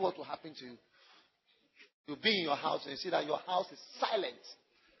and see what will happen to you. You'll be in your house and you see that your house is silent.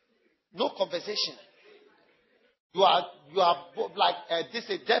 No conversation. You are like this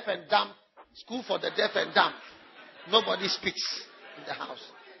is deaf and dumb, school for the deaf and dumb. Nobody speaks in the house.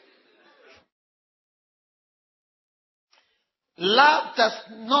 Love does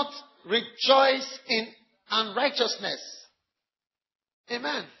not rejoice in unrighteousness.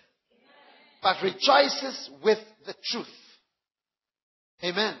 Amen. But rejoices with the truth.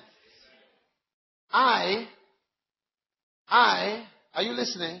 Amen. Are you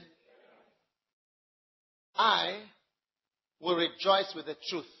listening? I will rejoice with the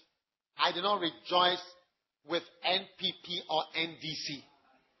truth. I do not rejoice with NPP or NDC.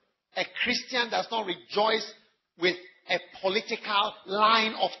 A Christian does not rejoice with a political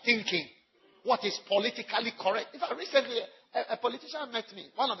line of thinking. What is politically correct? In fact, recently, a politician met me,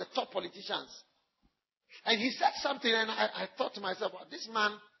 one of the top politicians. And he said something, and I thought to myself, well, this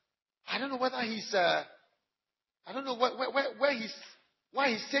man, I don't know whether he's, I don't know why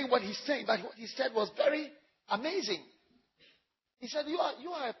he's saying what he's saying, but what he said was very amazing. He said, you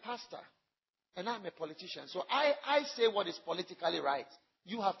are a pastor, and I'm a politician. So I say what is politically right.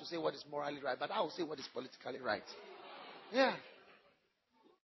 You have to say what is morally right, but I will say what is politically right. Yeah.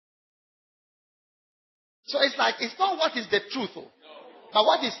 So it's like, it's not what is the truth, but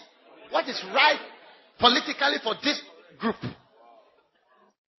what is right politically for this group.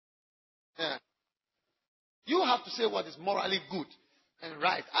 Yeah. You have to say what is morally good and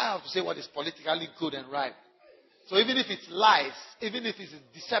right. I have to say what is politically good and right. So even if it's lies, even if it's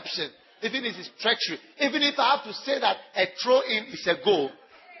deception, even if it's treachery, even if I have to say that a throw-in is a goal,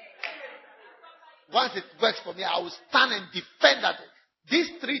 once it works for me, I will stand and defend that.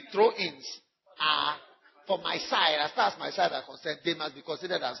 These 3 throw-ins are, for my side, as far as my side are concerned, they must be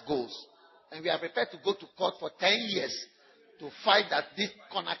considered as goals. And we are prepared to go to court for 10 years to fight that these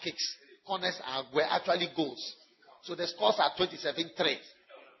corners were actually goals. So the scores are 27-3.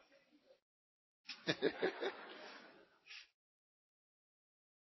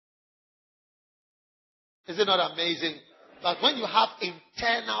 Is it not amazing? But when you have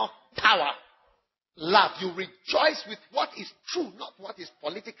internal power, love, you rejoice with what is true, not what is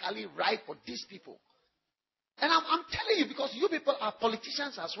politically right for these people. And I'm telling you, because you people are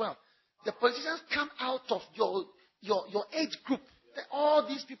politicians as well. The politicians come out of your age group. All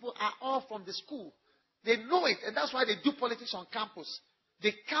these people are all from the school. They know it, and that's why they do politics on campus.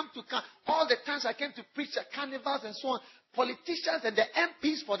 They come to all the times I came to preach at carnivals and so on. Politicians and the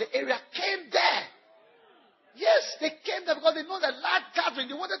MPs for the area came there. Yes, they came there because they know that large gathering.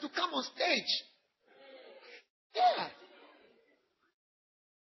 They wanted to come on stage. Yeah.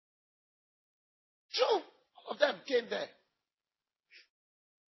 True. All of them came there.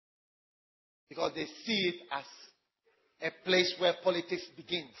 Because they see it as a place where politics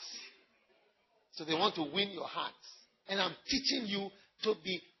begins. So they want to win your hearts. And I'm teaching you to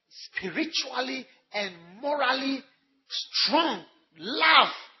be spiritually and morally strong.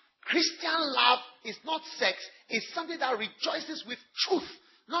 Love. Christian love is not sex. It's something that rejoices with truth.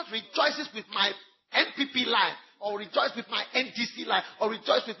 Not rejoices with my NPP line. Or rejoice with my NDC line. Or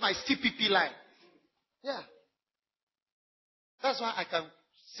rejoice with my CPP line. Yeah. That's why I can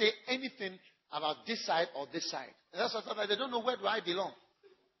say anything about this side or this side. And that's why they don't know where do I belong.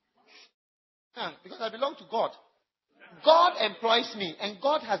 Yeah, because I belong to God. God employs me, and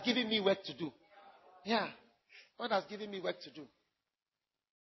God has given me work to do. Yeah. God has given me work to do.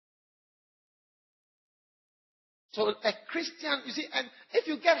 So a Christian, you see, and if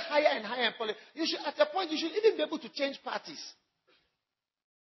you get higher and higher in politics, you should, at a point, you should even be able to change parties.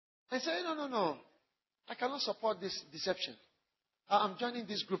 And say, no. I cannot support this deception. I'm joining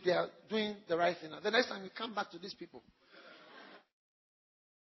this group. They are doing the right thing. The next time you come back to these people.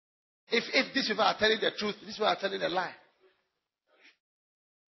 If these people are telling the truth, these people are telling a lie.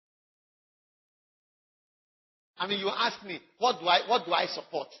 I mean, you ask me, what do I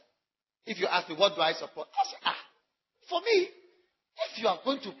support? If you ask me, what do I support? I say, for me, if you are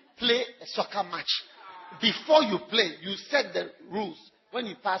going to play a soccer match, before you play, you set the rules. When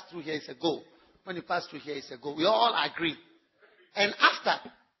you pass through here, it's a goal. When you pass through here, it's a go. We all agree. And after,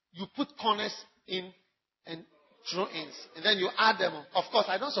 you put corners in and throw ins. And then you add them. Of course,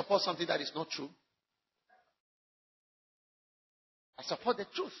 I don't support something that is not true. I support the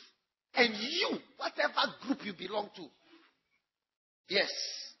truth. And you, whatever group you belong to, yes,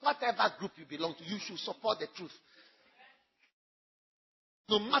 whatever group you belong to, you should support the truth.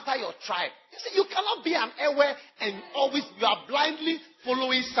 No matter your tribe. You see, you cannot be an Ewe and always you are blindly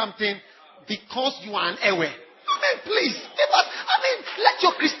following something because you are an Ewe. I mean, please, let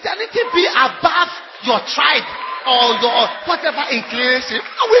your Christianity be above your tribe or your whatever inclination.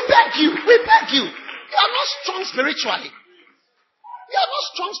 No, we beg you. You are not strong spiritually. You are not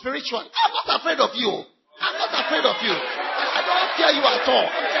strong spiritually. I'm not afraid of you. I don't fear you at all.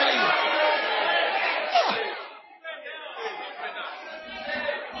 I'm telling you.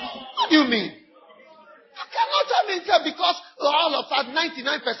 What do you mean? You cannot tell because all of us,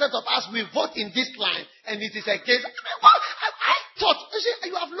 99% of us, we vote in this line and it is against. I thought,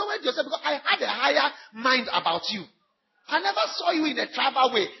 you have lowered yourself because I had a higher mind about you. I never saw you in a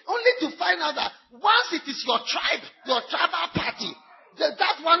tribal way. Only to find out that once it is your tribe, your tribal party,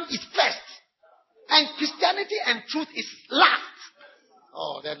 that one is first. And Christianity and truth is last.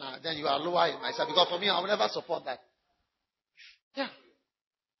 Oh, then you are lower in myself. Because for me, I will never support that. Yeah.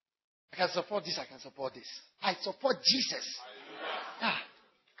 I can support this, I can support this. I support Jesus. Yeah.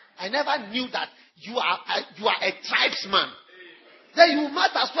 I never knew that you are a tribesman. Then you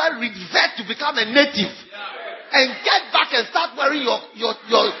might as well revert to become a native. And get back and start wearing your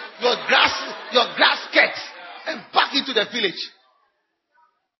grass skirts and back into the village.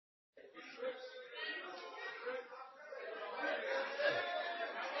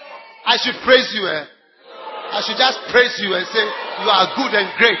 I should praise you. I should just praise you and say you are good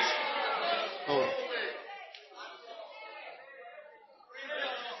and great. Oh.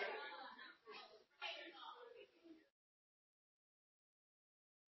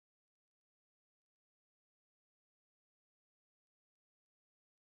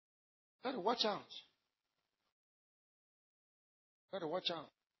 Better watch out. Better watch out.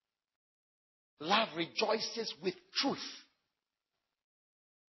 Love rejoices with truth.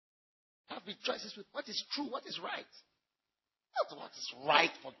 Love rejoices with what is true, what is right. Not what is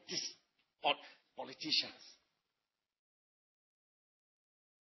right for these politicians.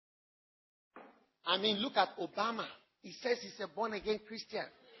 I mean, look at Obama. He says he's a born-again Christian.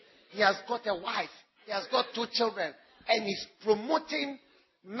 He has got a wife. He has got 2 children. And he's promoting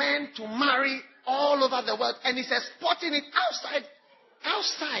men to marry all over the world. And he's exporting it outside.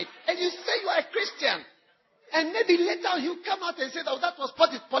 And you say you are a Christian. And maybe later you come out and say that was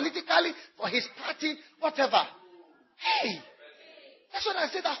politically for his party, whatever. Hey, that's what I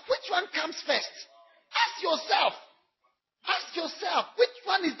said. That which one comes first? Ask yourself. Which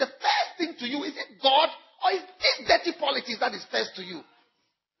one is the first thing to you? Is it God or is this dirty politics that is first to you?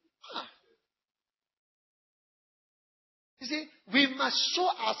 You see, we must show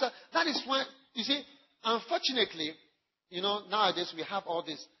ourselves. That is why, you see, unfortunately, nowadays we have all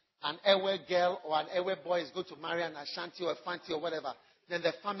this. An Ewe girl or an Ewe boy is going to marry an Ashanti or a Fanti or whatever. Then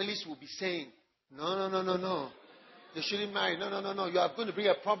the families will be saying, no. They shouldn't marry. No. You are going to bring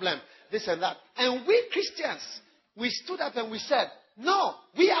a problem. This and that. And we Christians, we stood up and we said, no,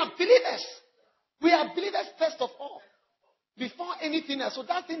 we are believers. We are believers first of all. Before anything else. So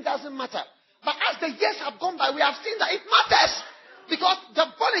that thing doesn't matter. But as the years have gone by, we have seen that it matters. Because the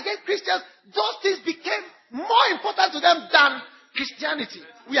born-again Christians, those things became more important to them than Christianity.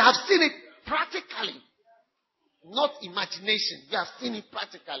 We have seen it practically. Not imagination. We have seen it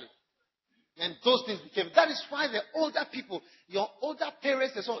practically. And those things became. That is why the older people, your older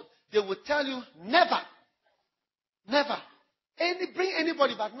parents, they will tell you, never. Bring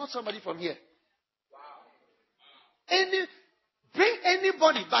anybody, but not somebody from here. Bring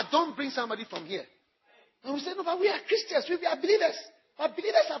anybody, but don't bring somebody from here. And we say, no, but we are Christians. We are believers. But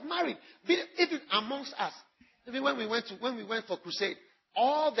believers have married. Even amongst us. Even when we went for crusade,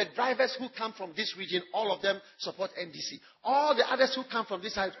 all the drivers who come from this region, all of them support NDC. All the others who come from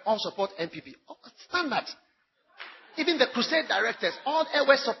this side, all support NPP. Standard. Even the crusade directors, all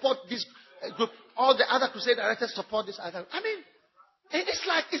always support this group. All the other crusade directors support this other. I mean, it's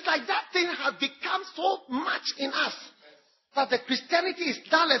like that thing has become so much in us that the Christianity is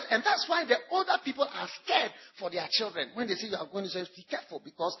downless, and that's why the older people are scared for their children. When they say you are going to say, be careful,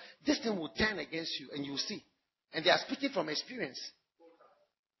 because this thing will turn against you, and you will see. And they are speaking from experience.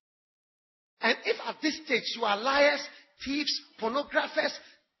 And if at this stage you are liars, thieves, pornographers,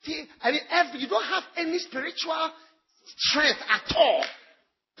 you don't have any spiritual strength at all,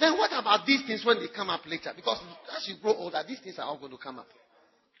 then what about these things when they come up later? Because as you grow older, these things are all going to come up.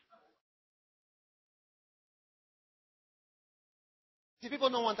 See, people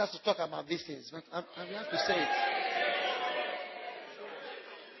don't want us to talk about these things, but I have to say it.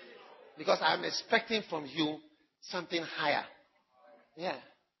 Because I'm expecting from you something higher. Yeah.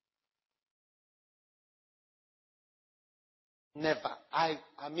 Never. I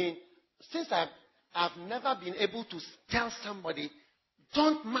mean, since I've never been able to tell somebody,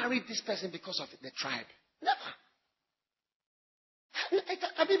 don't marry this person because of the tribe. Never.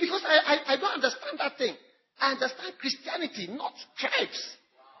 I mean, because I don't understand that thing. I understand Christianity, not tribes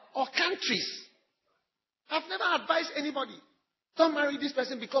or countries. I've never advised anybody, don't marry this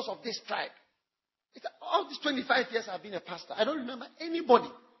person because of this tribe. All these 25 years I've been a pastor, I don't remember anybody.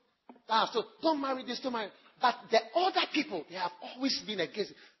 So don't marry this, don't marry. But the other people, they have always been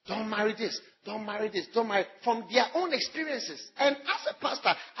against it. Don't marry this, don't marry this, don't marry. From their own experiences. And as a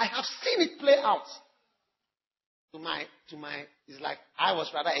pastor, I have seen it play out. It's like I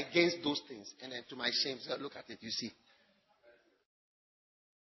was rather against those things. And then to my shame, so look at it, you see.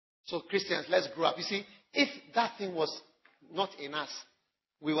 So Christians, let's grow up. You see, if that thing was not in us,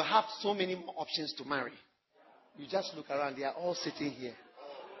 we will have so many more options to marry. You just look around, they are all sitting here.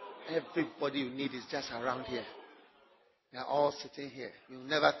 Everybody you need is just around here. They are all sitting here. You'll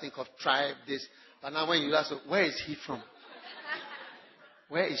never think of tribe, this. But now when you ask, where is he from?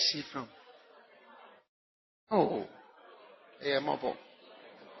 Where is she from? Oh, yeah, mobile.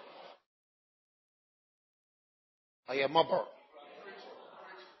 Oh, yeah, mobile.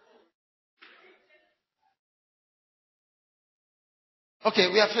 Okay,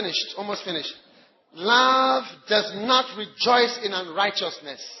 we are finished. Almost finished. Love does not rejoice in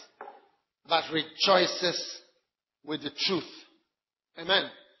unrighteousness, but rejoices with the truth.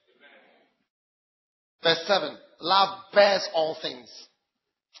 Amen. Verse 7. Love bears all things.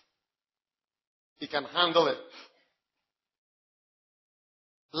 He can handle it.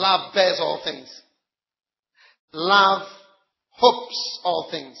 Love bears all things. Love hopes all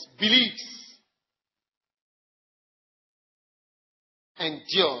things. Believes.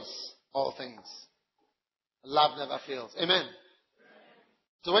 Endures all things. Love never fails. Amen.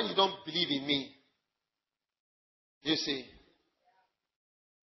 So when you don't believe in me, you see,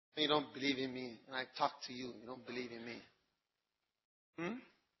 when you don't believe in me, and I talk to you, you don't believe in me.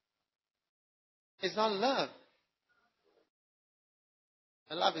 It's not love.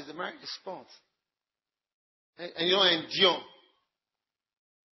 And love is the marriage response. And you don't endure.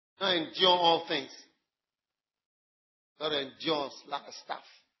 You don't endure all things. God endures a lot of stuff.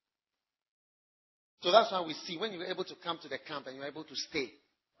 So that's why we see when you're able to come to the camp and you're able to stay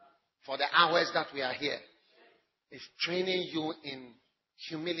for the hours that we are here, it's training you in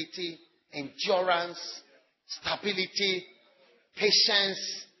humility, endurance, stability,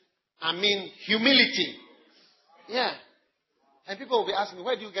 patience. I mean, humility. Yeah. And people will be asking me,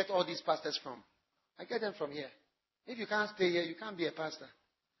 where do you get all these pastors from? I get them from here. If you can't stay here, you can't be a pastor.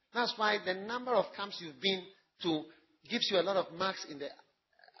 That's why the number of camps you've been to gives you a lot of marks in the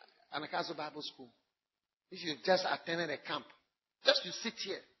Anakazo Bible School. If you just attended a camp, just you sit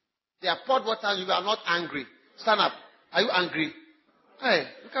here. They are poured water and you are not angry. Stand up. Are you angry? Hey,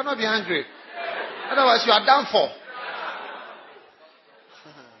 you cannot be angry. Otherwise you are down for.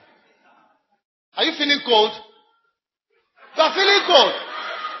 Are you feeling cold? You are feeling cold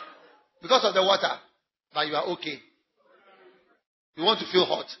because of the water, but you are okay. You want to feel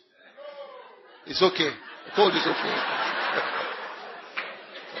hot? It's okay. The cold is okay.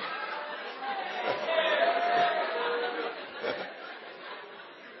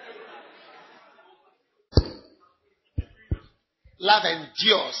 Love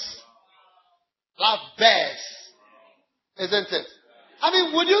endures. Love bears. Isn't it? I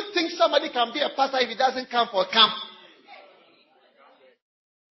mean, would you think somebody can be a pastor if he doesn't come for camp?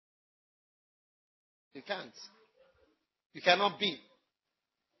 You can't. You cannot be.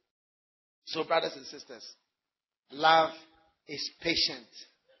 So, brothers and sisters, love is patient.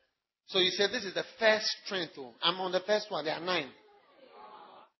 So you say this is the first strength. I'm on the first one. There are 9.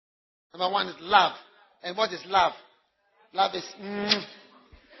 Number 1 is love. And what is love? Love is...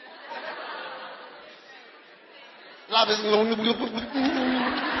 Love is...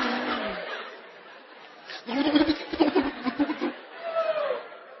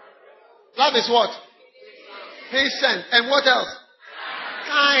 Love is what? Patient. And what else?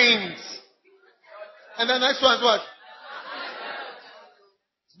 Kind. And the next one is what?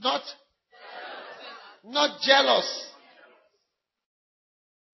 Not jealous.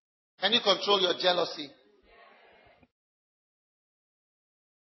 Can you control your jealousy?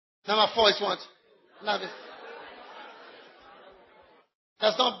 Number 4 is what? Love is.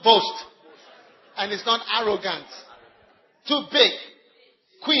 Does not boast. And it's not arrogant. Too big.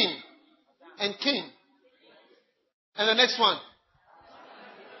 Queen and king. And the next one.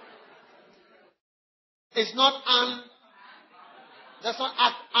 It's not does not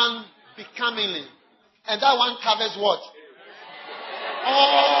act unbecomingly. And that one covers what?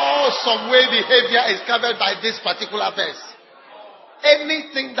 All some way behavior is covered by this particular verse.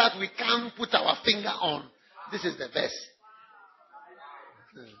 Anything that we can't put our finger on, this is the verse.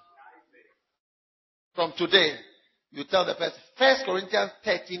 From today, you tell the person, 1 Corinthians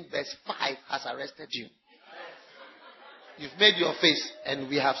 13 verse 5 has arrested you. You've made your face and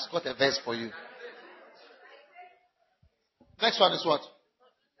we have got a verse for you. Next one is what?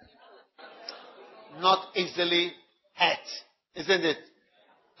 Not easily hurt. Isn't it?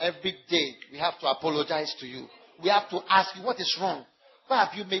 Every day we have to apologize to you. We have to ask you, what is wrong? Why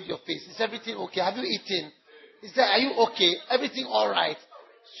have you made your face? Is everything okay? Have you eaten? Are you okay? Everything all right?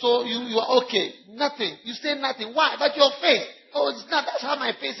 So you are okay. Nothing. You say nothing. Why? But your face. Oh, it's not. That's how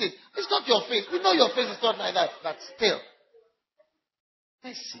my face is. It's not your face. We know your face is not like that. But still.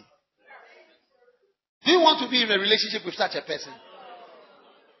 Let's see. Do you want to be in a relationship with such a person?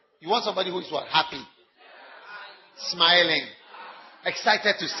 You want somebody who is what? Happy. Smiling.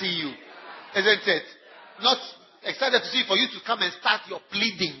 Excited to see you. Isn't it? Not excited to see you for you to come and start your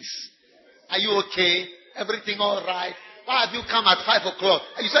pleadings. Are you okay? Everything all right? Why have you come at 5 o'clock?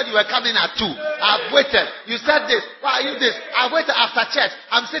 You said you were coming at 2. I've waited. You said this. Why are you this? I waited after church.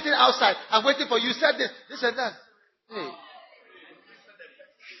 I'm sitting outside. I'm waiting for you. You said this. This and that. Hey.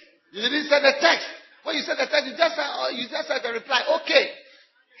 You didn't send a text. When you said the text, you just said a reply. Okay.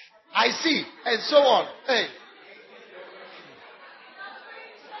 I see. And so on. Hey.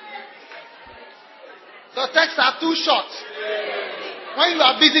 The texts are too short. When you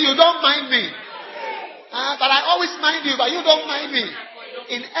are busy, you don't mind me. But I always mind you, but you don't mind me.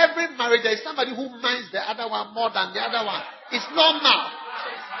 In every marriage, there is somebody who minds the other one more than the other one. It's normal.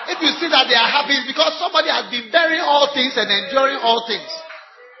 If you see that they are happy, it's because somebody has been bearing all things and enduring all things.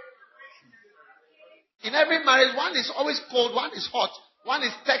 In every marriage, one is always cold, one is hot. One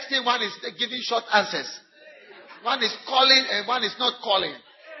is texting, one is giving short answers. One is calling and one is not calling.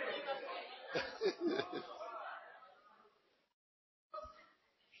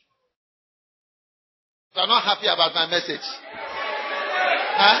 You are not happy about my message.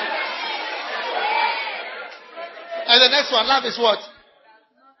 Huh? And the next one, love is what?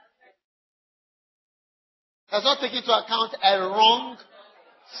 Does not take into account a wrong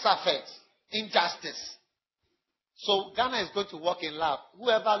suffered, injustice. So Ghana is going to walk in love.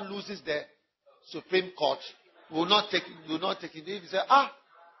 Whoever loses the Supreme Court will not take it. If you say,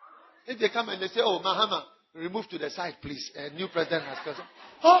 if they come and they say, Mahama, remove to the side, please. A new president has come.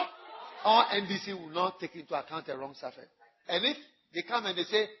 Or NBC will not take into account a wrong suffered. And if they come and they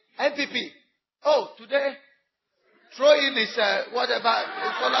say, NPP, today, throw in is whatever,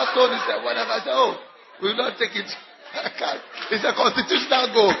 cornerstone is whatever. I say, we will not take it into account. It's a constitutional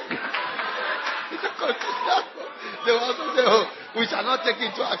goal. It's a constitutional goal. They will also say, we shall not take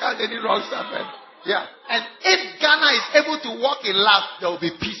into account any wrong suffered. Yeah. And if Ghana is able to walk in love, there will be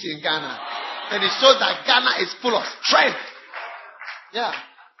peace in Ghana. And it shows that Ghana is full of strength. Yeah.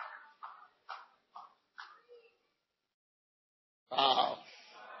 Wow.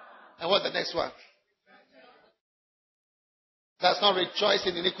 And what's the next one? Does not rejoice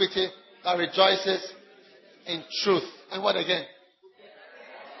in iniquity, but rejoices in truth. And what again?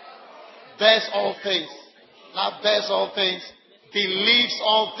 Bears all things. Love bears all things. Believes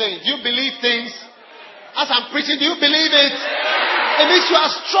all things. Do you believe things? As I'm preaching, do you believe it? It means you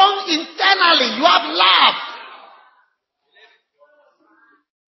are strong internally. You have love.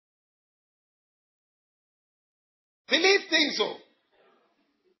 Believe things,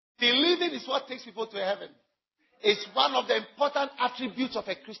 Believing is what takes people to heaven. It's one of the important attributes of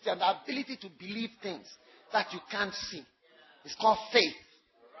a Christian, the ability to believe things that you can't see. It's called faith.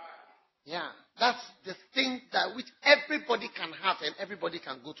 Yeah. That's the thing that which everybody can have and everybody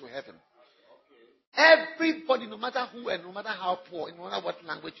can go to heaven. Everybody, no matter who and no matter how poor, no matter what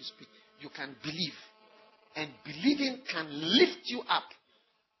language you speak, you can believe. And believing can lift you up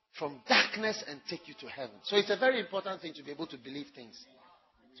from darkness and take you to heaven. So it's a very important thing to be able to believe things.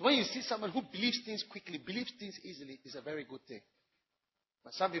 So when you see someone who believes things quickly, believes things easily, it's a very good thing.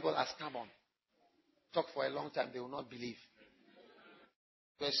 But some people are stubborn. Talk for a long time, they will not believe.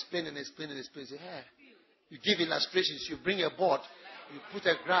 You explain. Say, you give illustrations, you bring a board, you put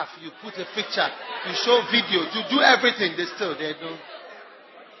a graph, you put a picture, you show video, you do everything. They don't.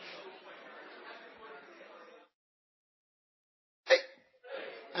 Hey.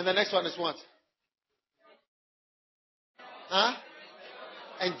 And the next one is what?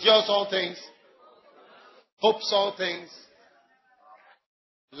 Endures all things, hopes all things,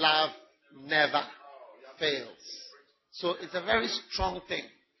 love never fails. So it's a very strong thing.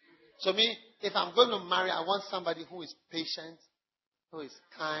 So If I'm going to marry, I want somebody who is patient, who is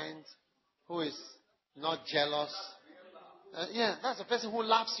kind, who is not jealous. Yeah, that's a person who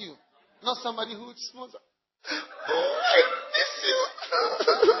loves you. Not somebody who smells. Oh, I miss you.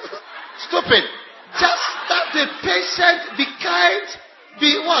 Stupid. Just be patient, be kind,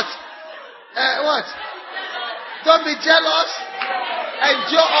 be what? What? Don't be jealous.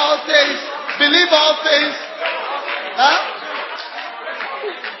 Endure all things. Believe all things. Huh?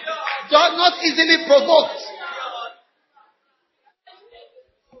 Don't not easily provoked.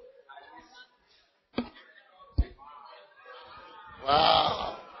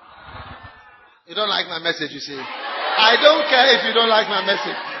 Wow. You don't like my message, you see. I don't care if you don't like my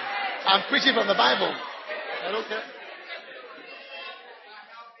message. I'm preaching from the Bible. I don't care.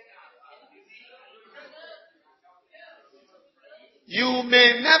 You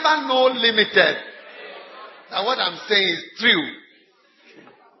may never know limited. Now what I'm saying is true.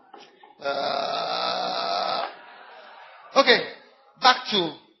 Okay. Back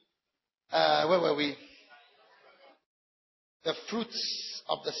to, where were we? The fruits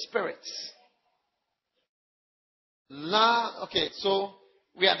of the Spirit. Okay, so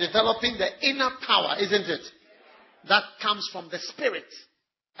we are developing the inner power, isn't it? That comes from the Spirit.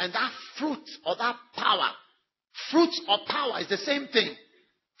 And that fruit or that power, fruit or power is the same thing.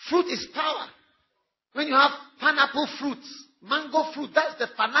 Fruit is power. When you have pineapple fruits, mango fruit, that's the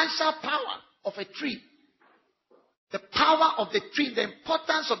financial power of a tree. The power of the tree, the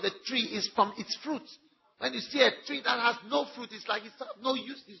importance of the tree is from its fruit. When you see a tree that has no fruit, it's like it's no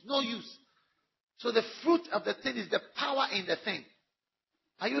use. It's no use. So the fruit of the thing is the power in the thing.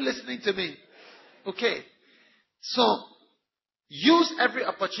 Are you listening to me? Okay. So, use every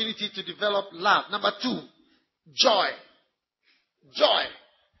opportunity to develop love. Number 2, joy. Joy.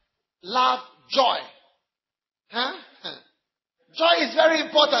 Love, joy. Huh? Joy is very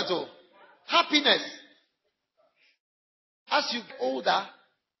important too. Happiness. As you get older,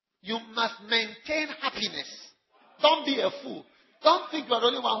 you must maintain happiness. Don't be a fool. Don't think you are the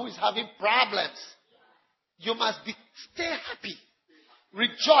only one who is having problems. You must stay happy.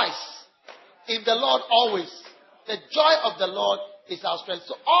 Rejoice in the Lord always. The joy of the Lord is our strength.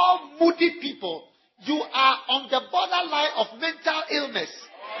 So all moody people, you are on the borderline of mental illness.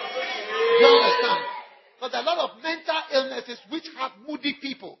 Do you understand? But a lot of mental illnesses which have moody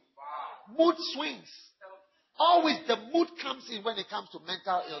people. Mood swings. Always the mood comes in when it comes to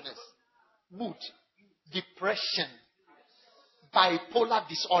mental illness. Mood. Depression. Bipolar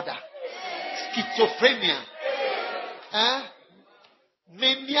disorder. Schizophrenia.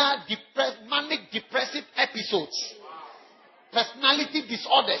 Mania, manic depressive episodes. Personality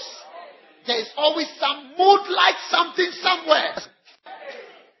disorders. There is always some mood like something somewhere.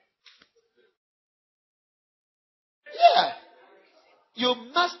 Yeah. You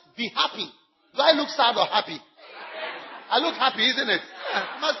must be happy. Do I look sad or happy? I look happy, isn't it?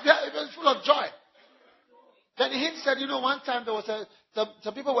 Must be full of joy. Then he said, one time there was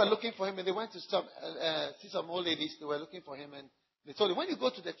some people were looking for him and they went to see some old ladies. They were looking for him and they told him, when you go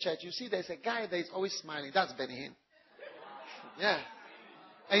to the church, you see there's a guy that is always smiling. That's Benny Hinn. Yeah.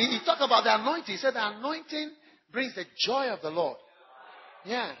 And he talked about the anointing. He said the anointing brings the joy of the Lord.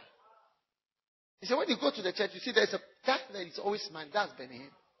 Yeah. He said when you go to the church, you see there's a guy that is always smiling. That's Benny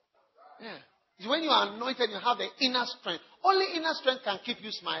Hinn. Yeah. When you are anointed, you have the inner strength. Only inner strength can keep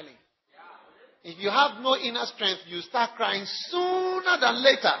you smiling. If you have no inner strength, you start crying sooner than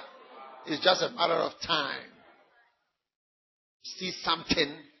later. It's just a matter of time. See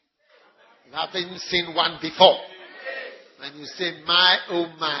something you haven't seen one before. And you say, my, oh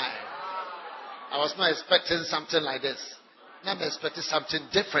my. I was not expecting something like this. I'm expecting something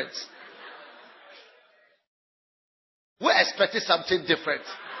different. We expected something different.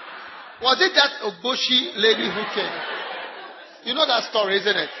 Was it that Ogboshi lady who came? You know that story,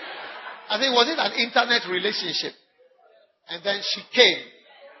 isn't it? I think, was it an internet relationship? And then she came.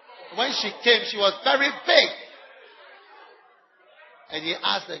 When she came, she was very big. And he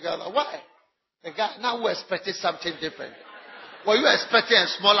asked the girl, why? The guy, now we expected something different. Were you expecting a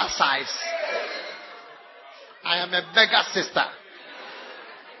smaller size? I am a mega sister.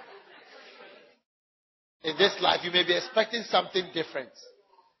 In this life, you may be expecting something different.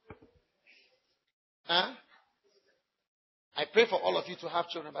 Huh? I pray for all of you to have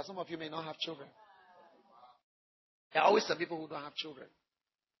children, but some of you may not have children. There are always some people who don't have children.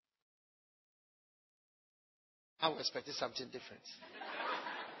 I was expecting something different.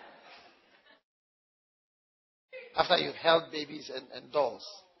 After you've held babies and dolls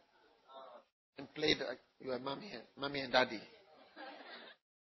and played like you were mommy and daddy.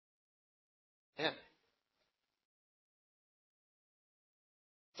 Yeah.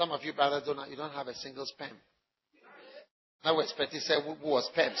 Some of you brothers don't have a single sperm. Now we're expecting to say who was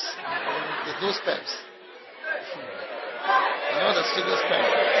sperms. There's no sperms. Not a single sperm.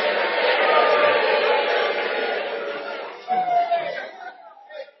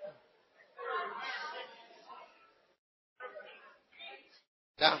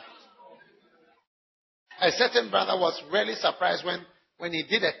 Yeah. A certain brother was really surprised when he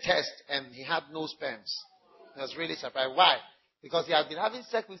did a test and he had no sperms. He was really surprised. Why? Because he had been having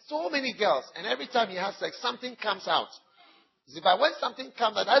sex with so many girls, and every time he has sex, something comes out. See, but when something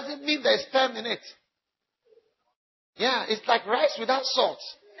comes out, doesn't mean there's sperm in it. Yeah, it's like rice without salt.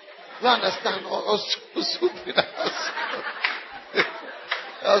 You understand? Or soup without salt.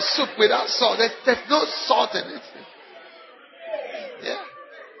 Or soup without salt. There's no salt in it. Yeah.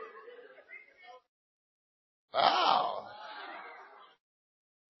 Wow.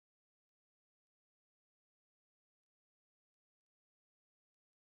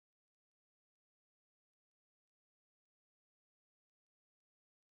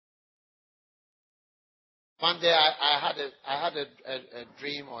 One day I had a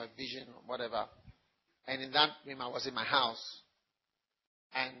dream or a vision or whatever. And in that dream I was in my house.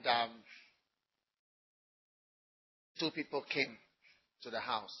 And two people came to the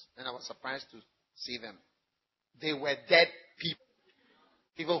house. And I was surprised to see them. They were dead people.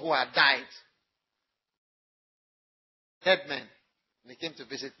 People who had died. Dead men. They came to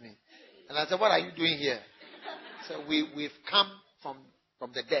visit me. And I said, what are you doing here? So we've come from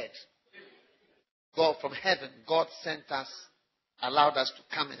the dead. God from heaven. God sent us, allowed us to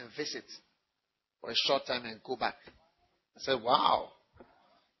come and visit for a short time and go back. I said, wow.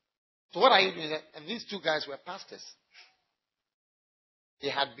 So what are you doing? And these two guys were pastors. They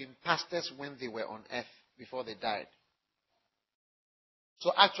had been pastors when they were on earth before they died.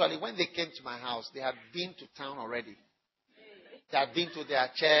 So actually, when they came to my house, they had been to town already. They had been to their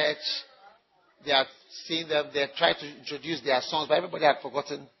church. They had seen them. They had tried to introduce their songs, but everybody had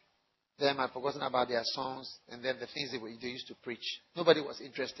forgotten them, had forgotten about their songs, and then the things they used to preach. Nobody was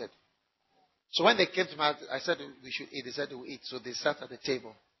interested. So when they came to my house, I said we should eat. They said we'll eat. So they sat at the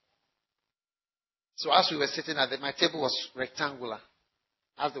table. So as we were sitting at my table was rectangular.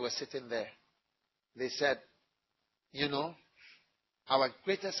 As they were sitting there, they said, our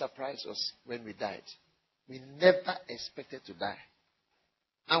greatest surprise was when we died. We never expected to die.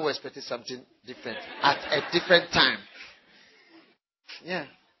 And we expected something different at a different time. Yeah.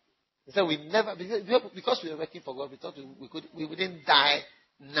 They said we never, because we were working for God, we thought we wouldn't die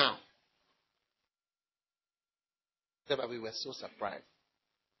now. But we were so surprised.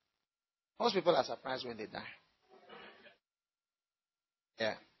 Most people are surprised when they die.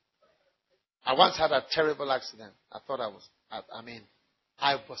 Yeah. I once had a terrible accident. I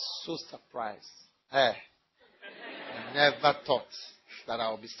was so surprised. I never thought that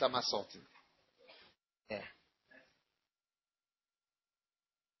I would be somersaulting. Yeah.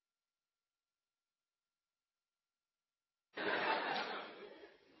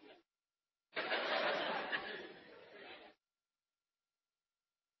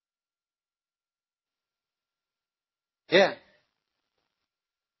 Yeah.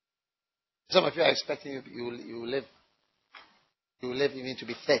 Some of you are expecting you will live even to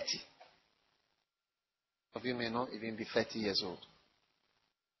be 30. Some of you may not even be 30 years old.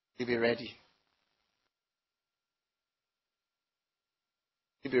 You be ready.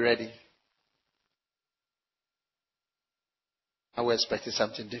 You be ready. I was expecting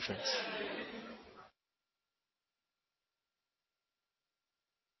something different.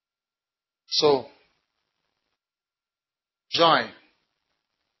 So, joy.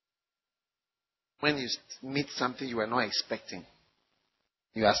 When you meet something you were not expecting,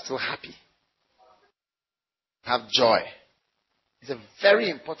 you are still happy. Have joy. It's a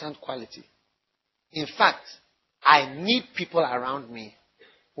very important quality. In fact, I need people around me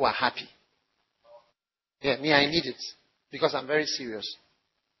who are happy. Yeah, I need it because I'm very serious.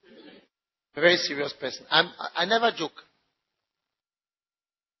 I'm a very serious person. I never joke.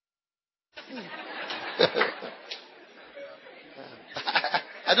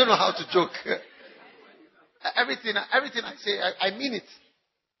 I don't know how to joke. Everything I say, I mean it.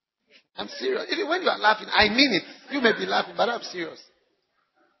 I'm serious. Even when you are laughing, I mean it. You may be laughing, but I'm serious.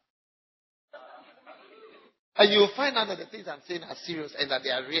 And you will find out that the things I'm saying are serious and that they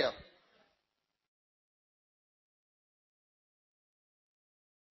are real.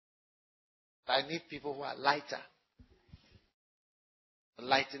 I need people who are lighter.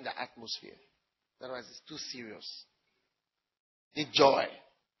 Lighten the atmosphere. Otherwise, it's too serious. Need joy.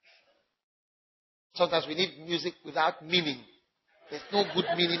 Sometimes we need music without meaning. There's no good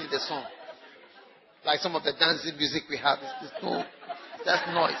meaning in the song. Like some of the dancing music we have. There's no Just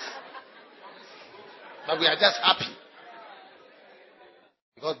noise. But we are just happy.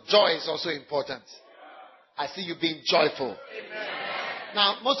 Because joy is also important. I see you being joyful. Amen.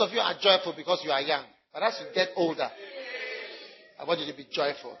 Now, most of you are joyful because you are young. But as you get older, I want you to be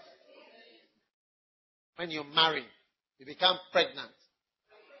joyful. When you marry, you become pregnant.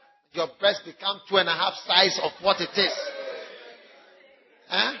 Your breast becomes 2.5 size of what it is.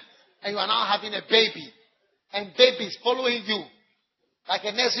 And you are now having a baby. And baby is following you. Like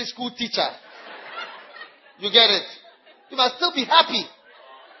a nursery school teacher. You get it? You must still be happy.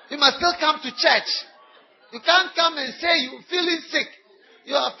 You must still come to church. You can't come and say you're feeling sick.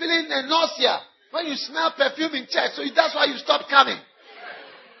 You are feeling a nausea when you smell perfume in church. So that's why you stop coming.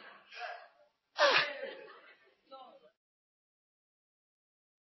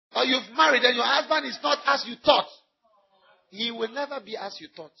 Or you've married and your husband is not as you thought. He will never be as you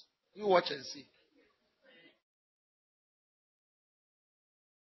thought. You watch and see.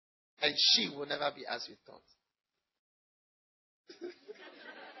 And she will never be as you thought.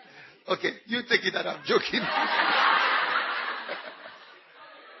 Okay, you take it that I'm joking.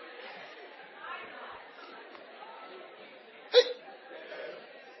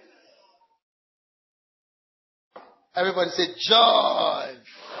 Everybody say joy.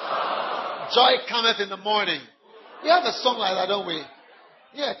 Joy cometh in the morning. We have a song like that, don't we?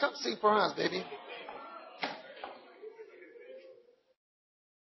 Yeah, come sing for us, baby.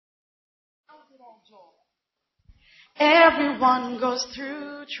 Everyone goes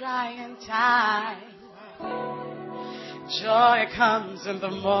through trying times. Joy comes in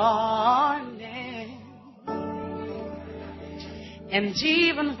the morning. And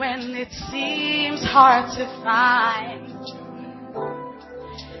even when it seems hard to find,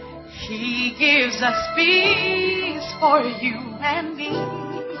 He gives us peace for you and me.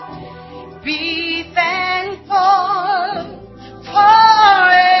 Be thankful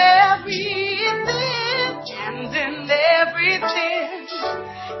for everything and in everything.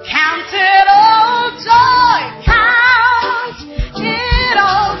 Count it all joy. Count it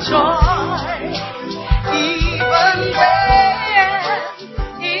all joy. Even when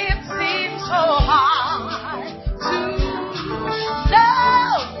it seems so hard to know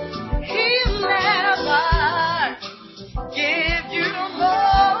He'll never give you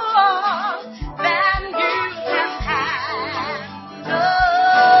more than you can handle.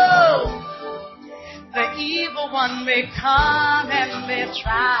 The evil one may come and may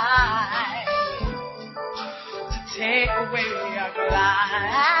try to take away your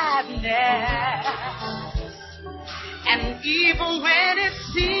gladness. And even when it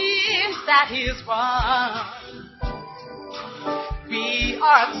seems that He's won, we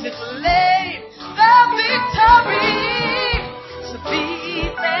are to claim the victory. So be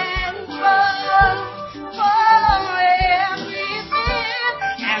thankful for everything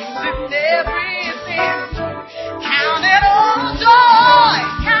and in everything. Count it all joy.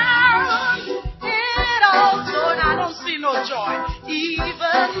 Count it all joy. I don't see no joy.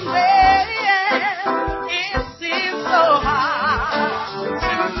 Even when it seems so hard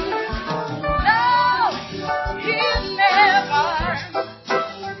to know He'll never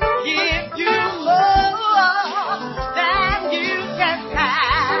give you more than you can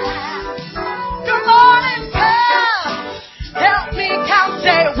have. Good morning, come. Help me count.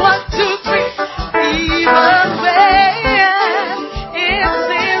 Say 1, 2, 3. Even when it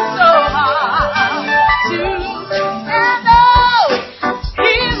seems so hard to know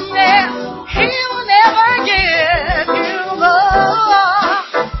He will never give you more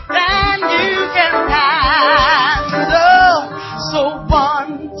than you can handle. So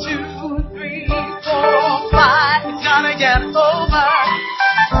 1, 2, 3, 4, 5. It's gonna get over.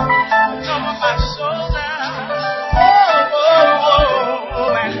 Over my shoulder. Oh, oh,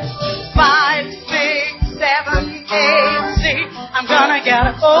 oh. And 5, 6, 7, 8. See, I'm gonna get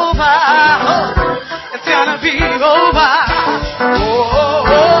over. Oh, it's gonna be over. Oh, oh,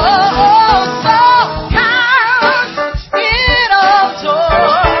 oh, oh. So count it all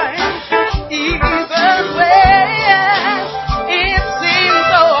joy. Even when it seems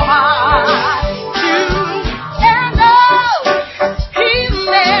so hard to know He'll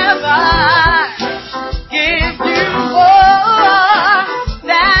never give you more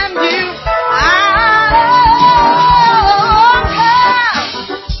than you. Count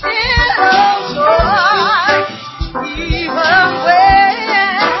it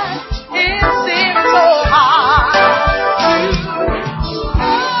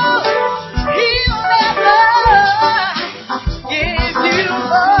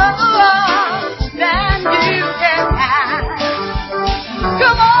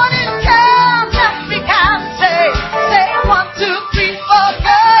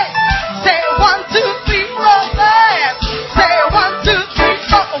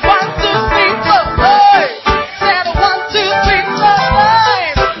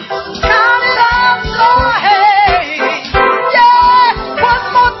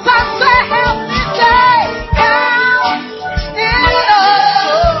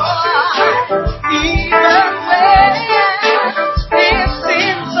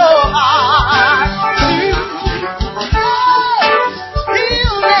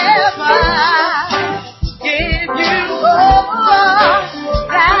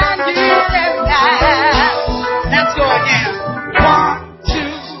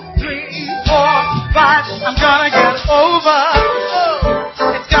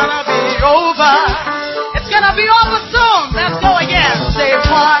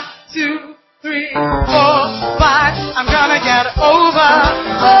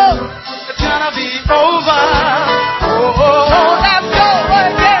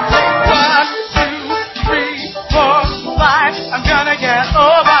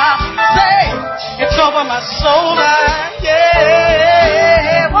over. Say, it's over my shoulder.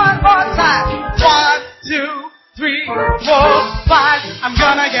 Yeah. One more time. 1, 2, 3, 4, 5. I'm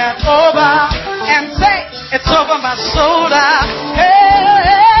gonna get over. And say, it's over my shoulder. Hey,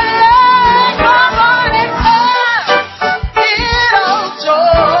 come on and come. Little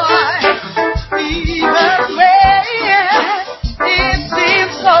joy. Even when it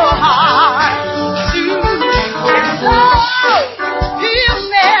seems so hard to know, he'll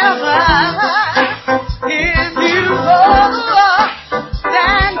never give you more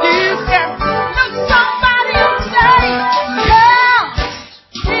than you can. Look somebody and say, come,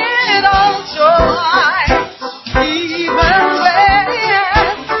 little joy. Even when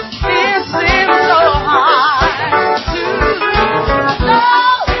it seems so hard to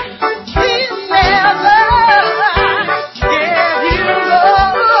know, he'll never give you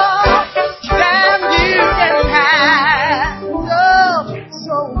more than you can handle.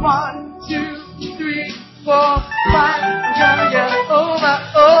 So 1, 2, 3, 4, 5. I'm gonna get over.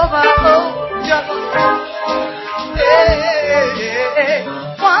 Yeah.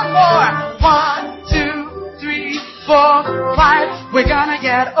 One more. 1, 2, 3, 4, 5. We're gonna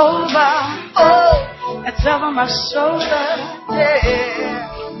get over. Oh, it's over my shoulder. Yeah.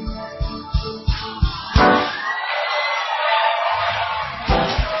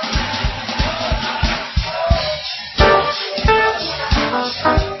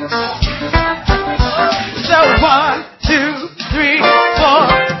 So 1, 2, 3, 4,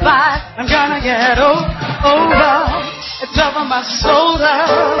 5. I'm gonna get over. It's over my shoulder.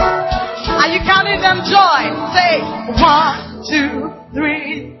 Are you counting them joy? Say 1, 2,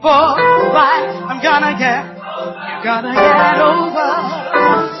 3, 4, 5. I'm gonna get over.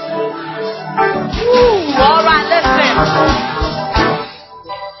 Ooh, all right, listen.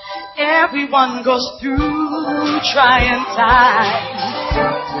 Everyone goes through trying times.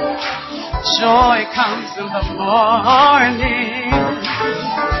 Joy comes in the morning.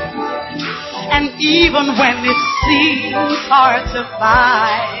 And even when it seems hard to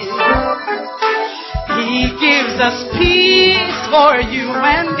find, He gives us peace for you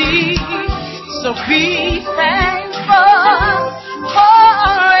and me. So be thankful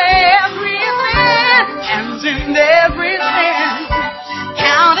for everything and in everything.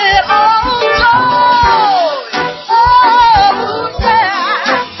 Count it all joy. Oh, yeah.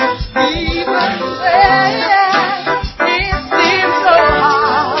 Even when it seems so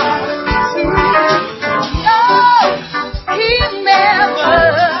hard to know, He'll never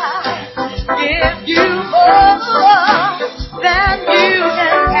give you more than you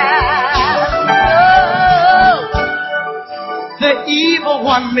can handle. The evil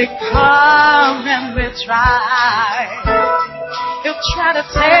one may come and may try. He'll try to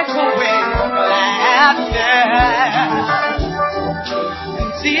take away your gladness.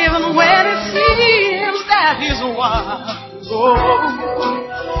 And even when it seems that He's won,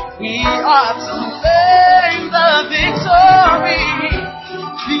 we ought to claim the victory.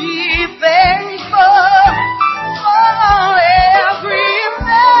 Be thankful for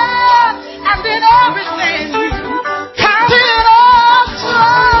everything and in everything. Count it all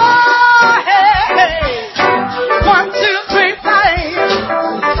joy. 1, 2, 3, 4.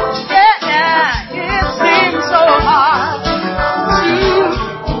 Yeah, it seems so hard to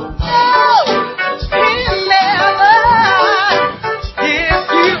know He'll never give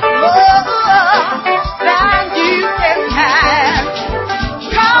you more than you can have.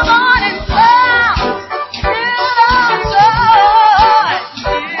 Come on and clap it all joy.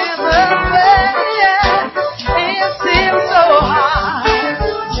 Even when it seems so hard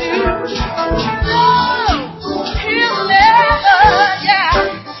to know He'll never,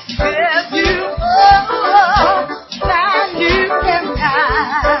 give you more than you can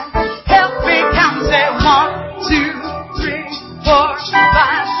have. Help me count, say 1, 2, 3, 4, 5.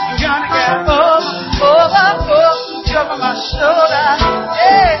 I'm gonna get over my shoulder.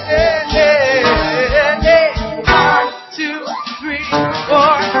 Yeah. 1, 2, 3, 4,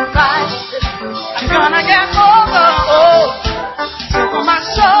 5. I'm gonna get over my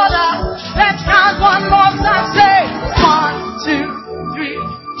shoulder. Let's count one more time. Say 1, 2, 3,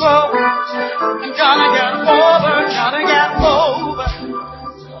 4. I'm gonna get over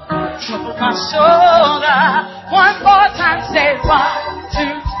my shoulder. One more time. Say 1,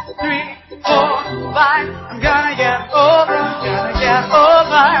 2, 3, 4, 5. I'm gonna get over.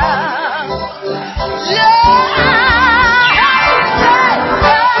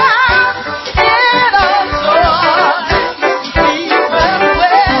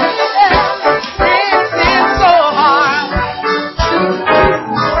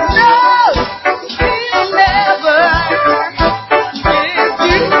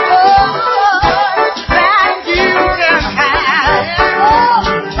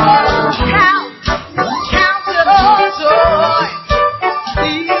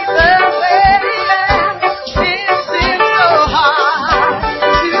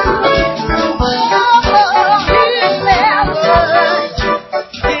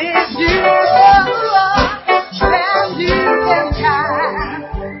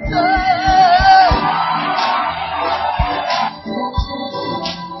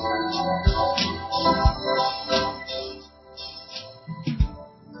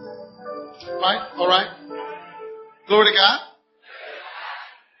 Right? All right. Glory to God.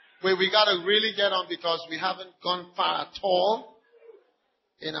 We got to really get on because we haven't gone far at all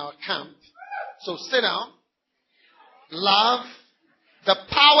in our camp. So sit down. Love. The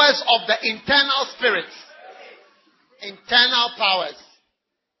powers of the internal spirits. Internal powers.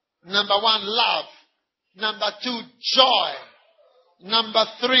 Number 1, love. Number 2, joy. Number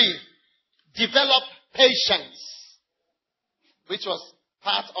 3, develop patience, which was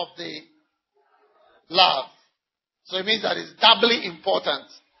part of the love. So it means that it's doubly important.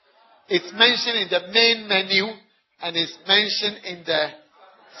 It's mentioned in the main menu and it's mentioned in the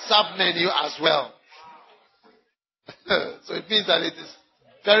sub-menu as well. So it means that it is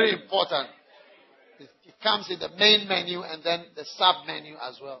very important. It comes in the main menu and then the sub-menu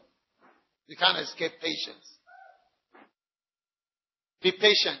as well. You can't escape patience. Be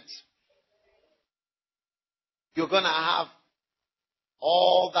patient. You're going to have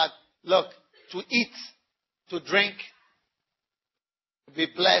all that. Look, to eat, to drink, to be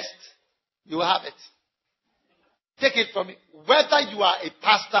blessed, you have it. Take it from me. Whether you are a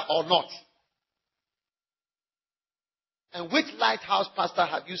pastor or not. And which lighthouse pastor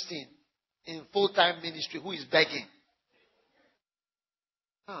have you seen in full-time ministry who is begging?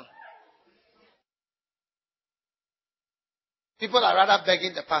 People are rather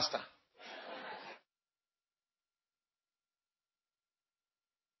begging the pastor.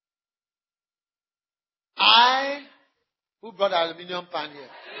 Who brought the aluminium pan here?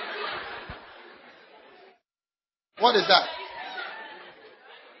 What is that?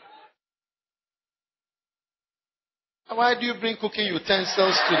 Why do you bring cooking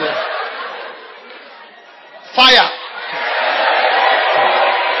utensils to the fire?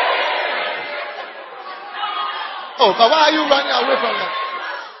 Oh, but why are you running away from them?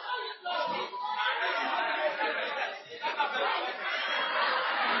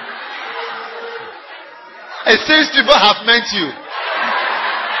 It seems people have meant you.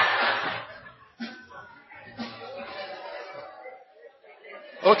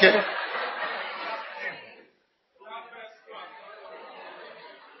 Okay.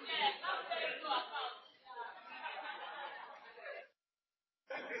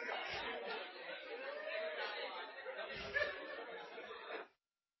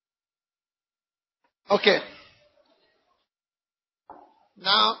 Okay.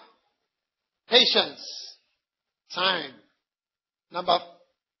 Now, patience. Time. Number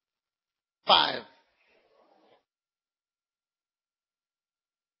 5.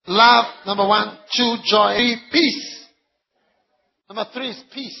 Love. Number 1. 2. Joy. 3. Peace. Number 3 is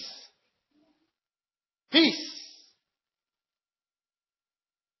peace. Peace.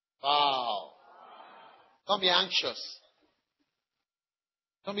 Wow. Don't be anxious.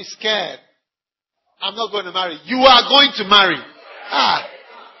 Don't be scared. I'm not going to marry. You are going to marry.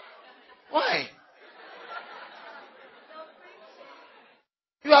 Why?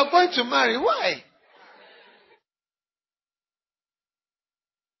 You are going to marry. Why?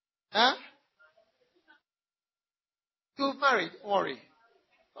 You've married. Don't worry.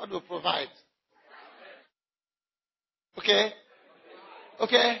 God will provide. Okay?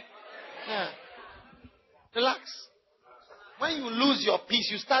 Okay? Yeah. Relax. When you lose your peace,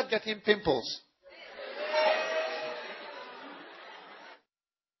 you start getting pimples.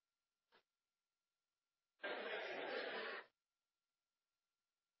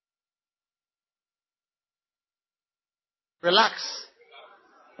 Relax.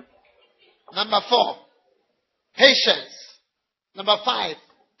 Number 4, patience. Number 5,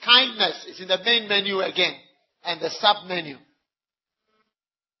 kindness is in the main menu again and the sub menu.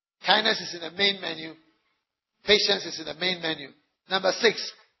 Kindness is in the main menu. Patience is in the main menu. Number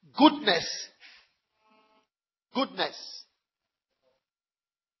 6, goodness. Goodness.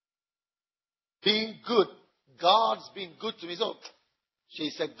 Being good. God's been good to me. So,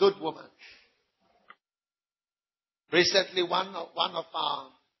 she's a good woman. Recently, one of our,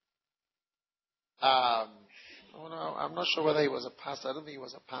 I'm not sure whether he was a pastor. I don't think he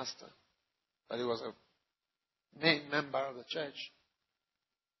was a pastor. But he was a main member of the church.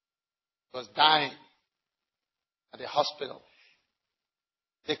 He was dying at the hospital.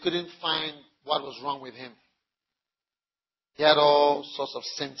 They couldn't find what was wrong with him. He had all sorts of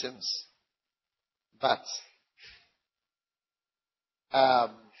symptoms. But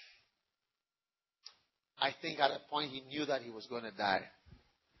I think at a point he knew that he was going to die.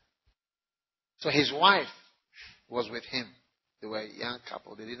 So his wife was with him. They were a young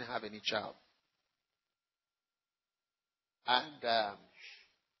couple. They didn't have any child. And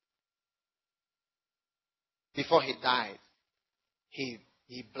before he died, he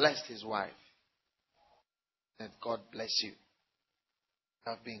blessed his wife. And God bless you.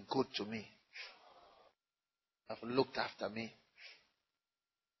 You have been good to me. have looked after me,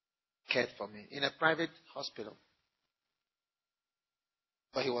 cared for me in a private hospital.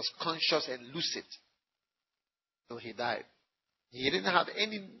 But he was conscious and lucid till he died. He didn't have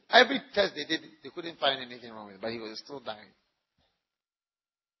every test they did, they couldn't find anything wrong with it, but he was still dying.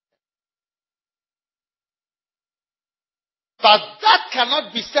 But that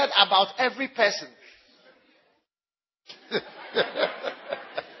cannot be said about every person.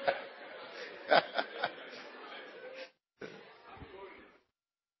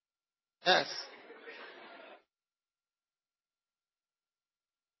 Yes.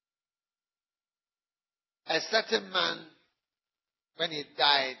 A certain man, when he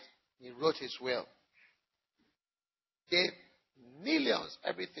died, he wrote his will. Gave millions,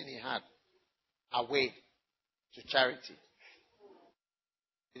 everything he had, away to charity.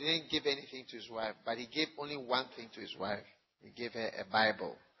 He didn't give anything to his wife, but he gave only one thing to his wife. He gave her a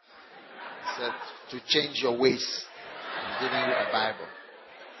Bible. He said, to change your ways, I'm giving you a Bible.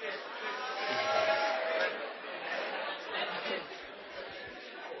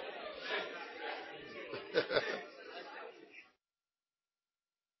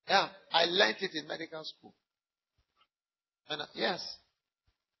 Yeah, I learned it in medical school. And yes.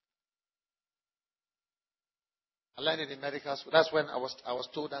 I learned it in medical school. That's when I was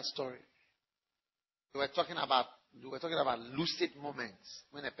told that story. We were talking about lucid moments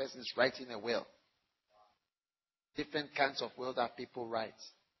when a person is writing a will. Different kinds of will that people write.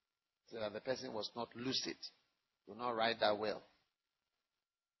 So that the person was not lucid. Do not write that will.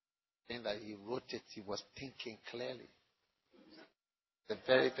 Saying that he wrote it, he was thinking clearly. A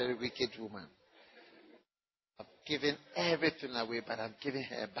very, very wicked woman. I've given everything away, but I'm giving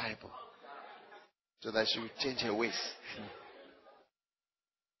her a Bible. So that she will change her ways.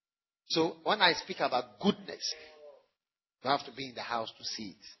 So when I speak about goodness, you have to be in the house to see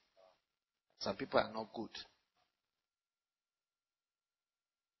it. Some people are not good.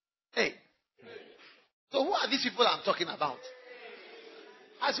 Hey. So who are these people I'm talking about?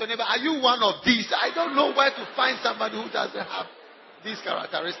 Ask your neighbor, are you one of these? I don't know where to find somebody who doesn't have these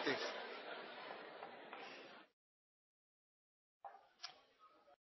characteristics.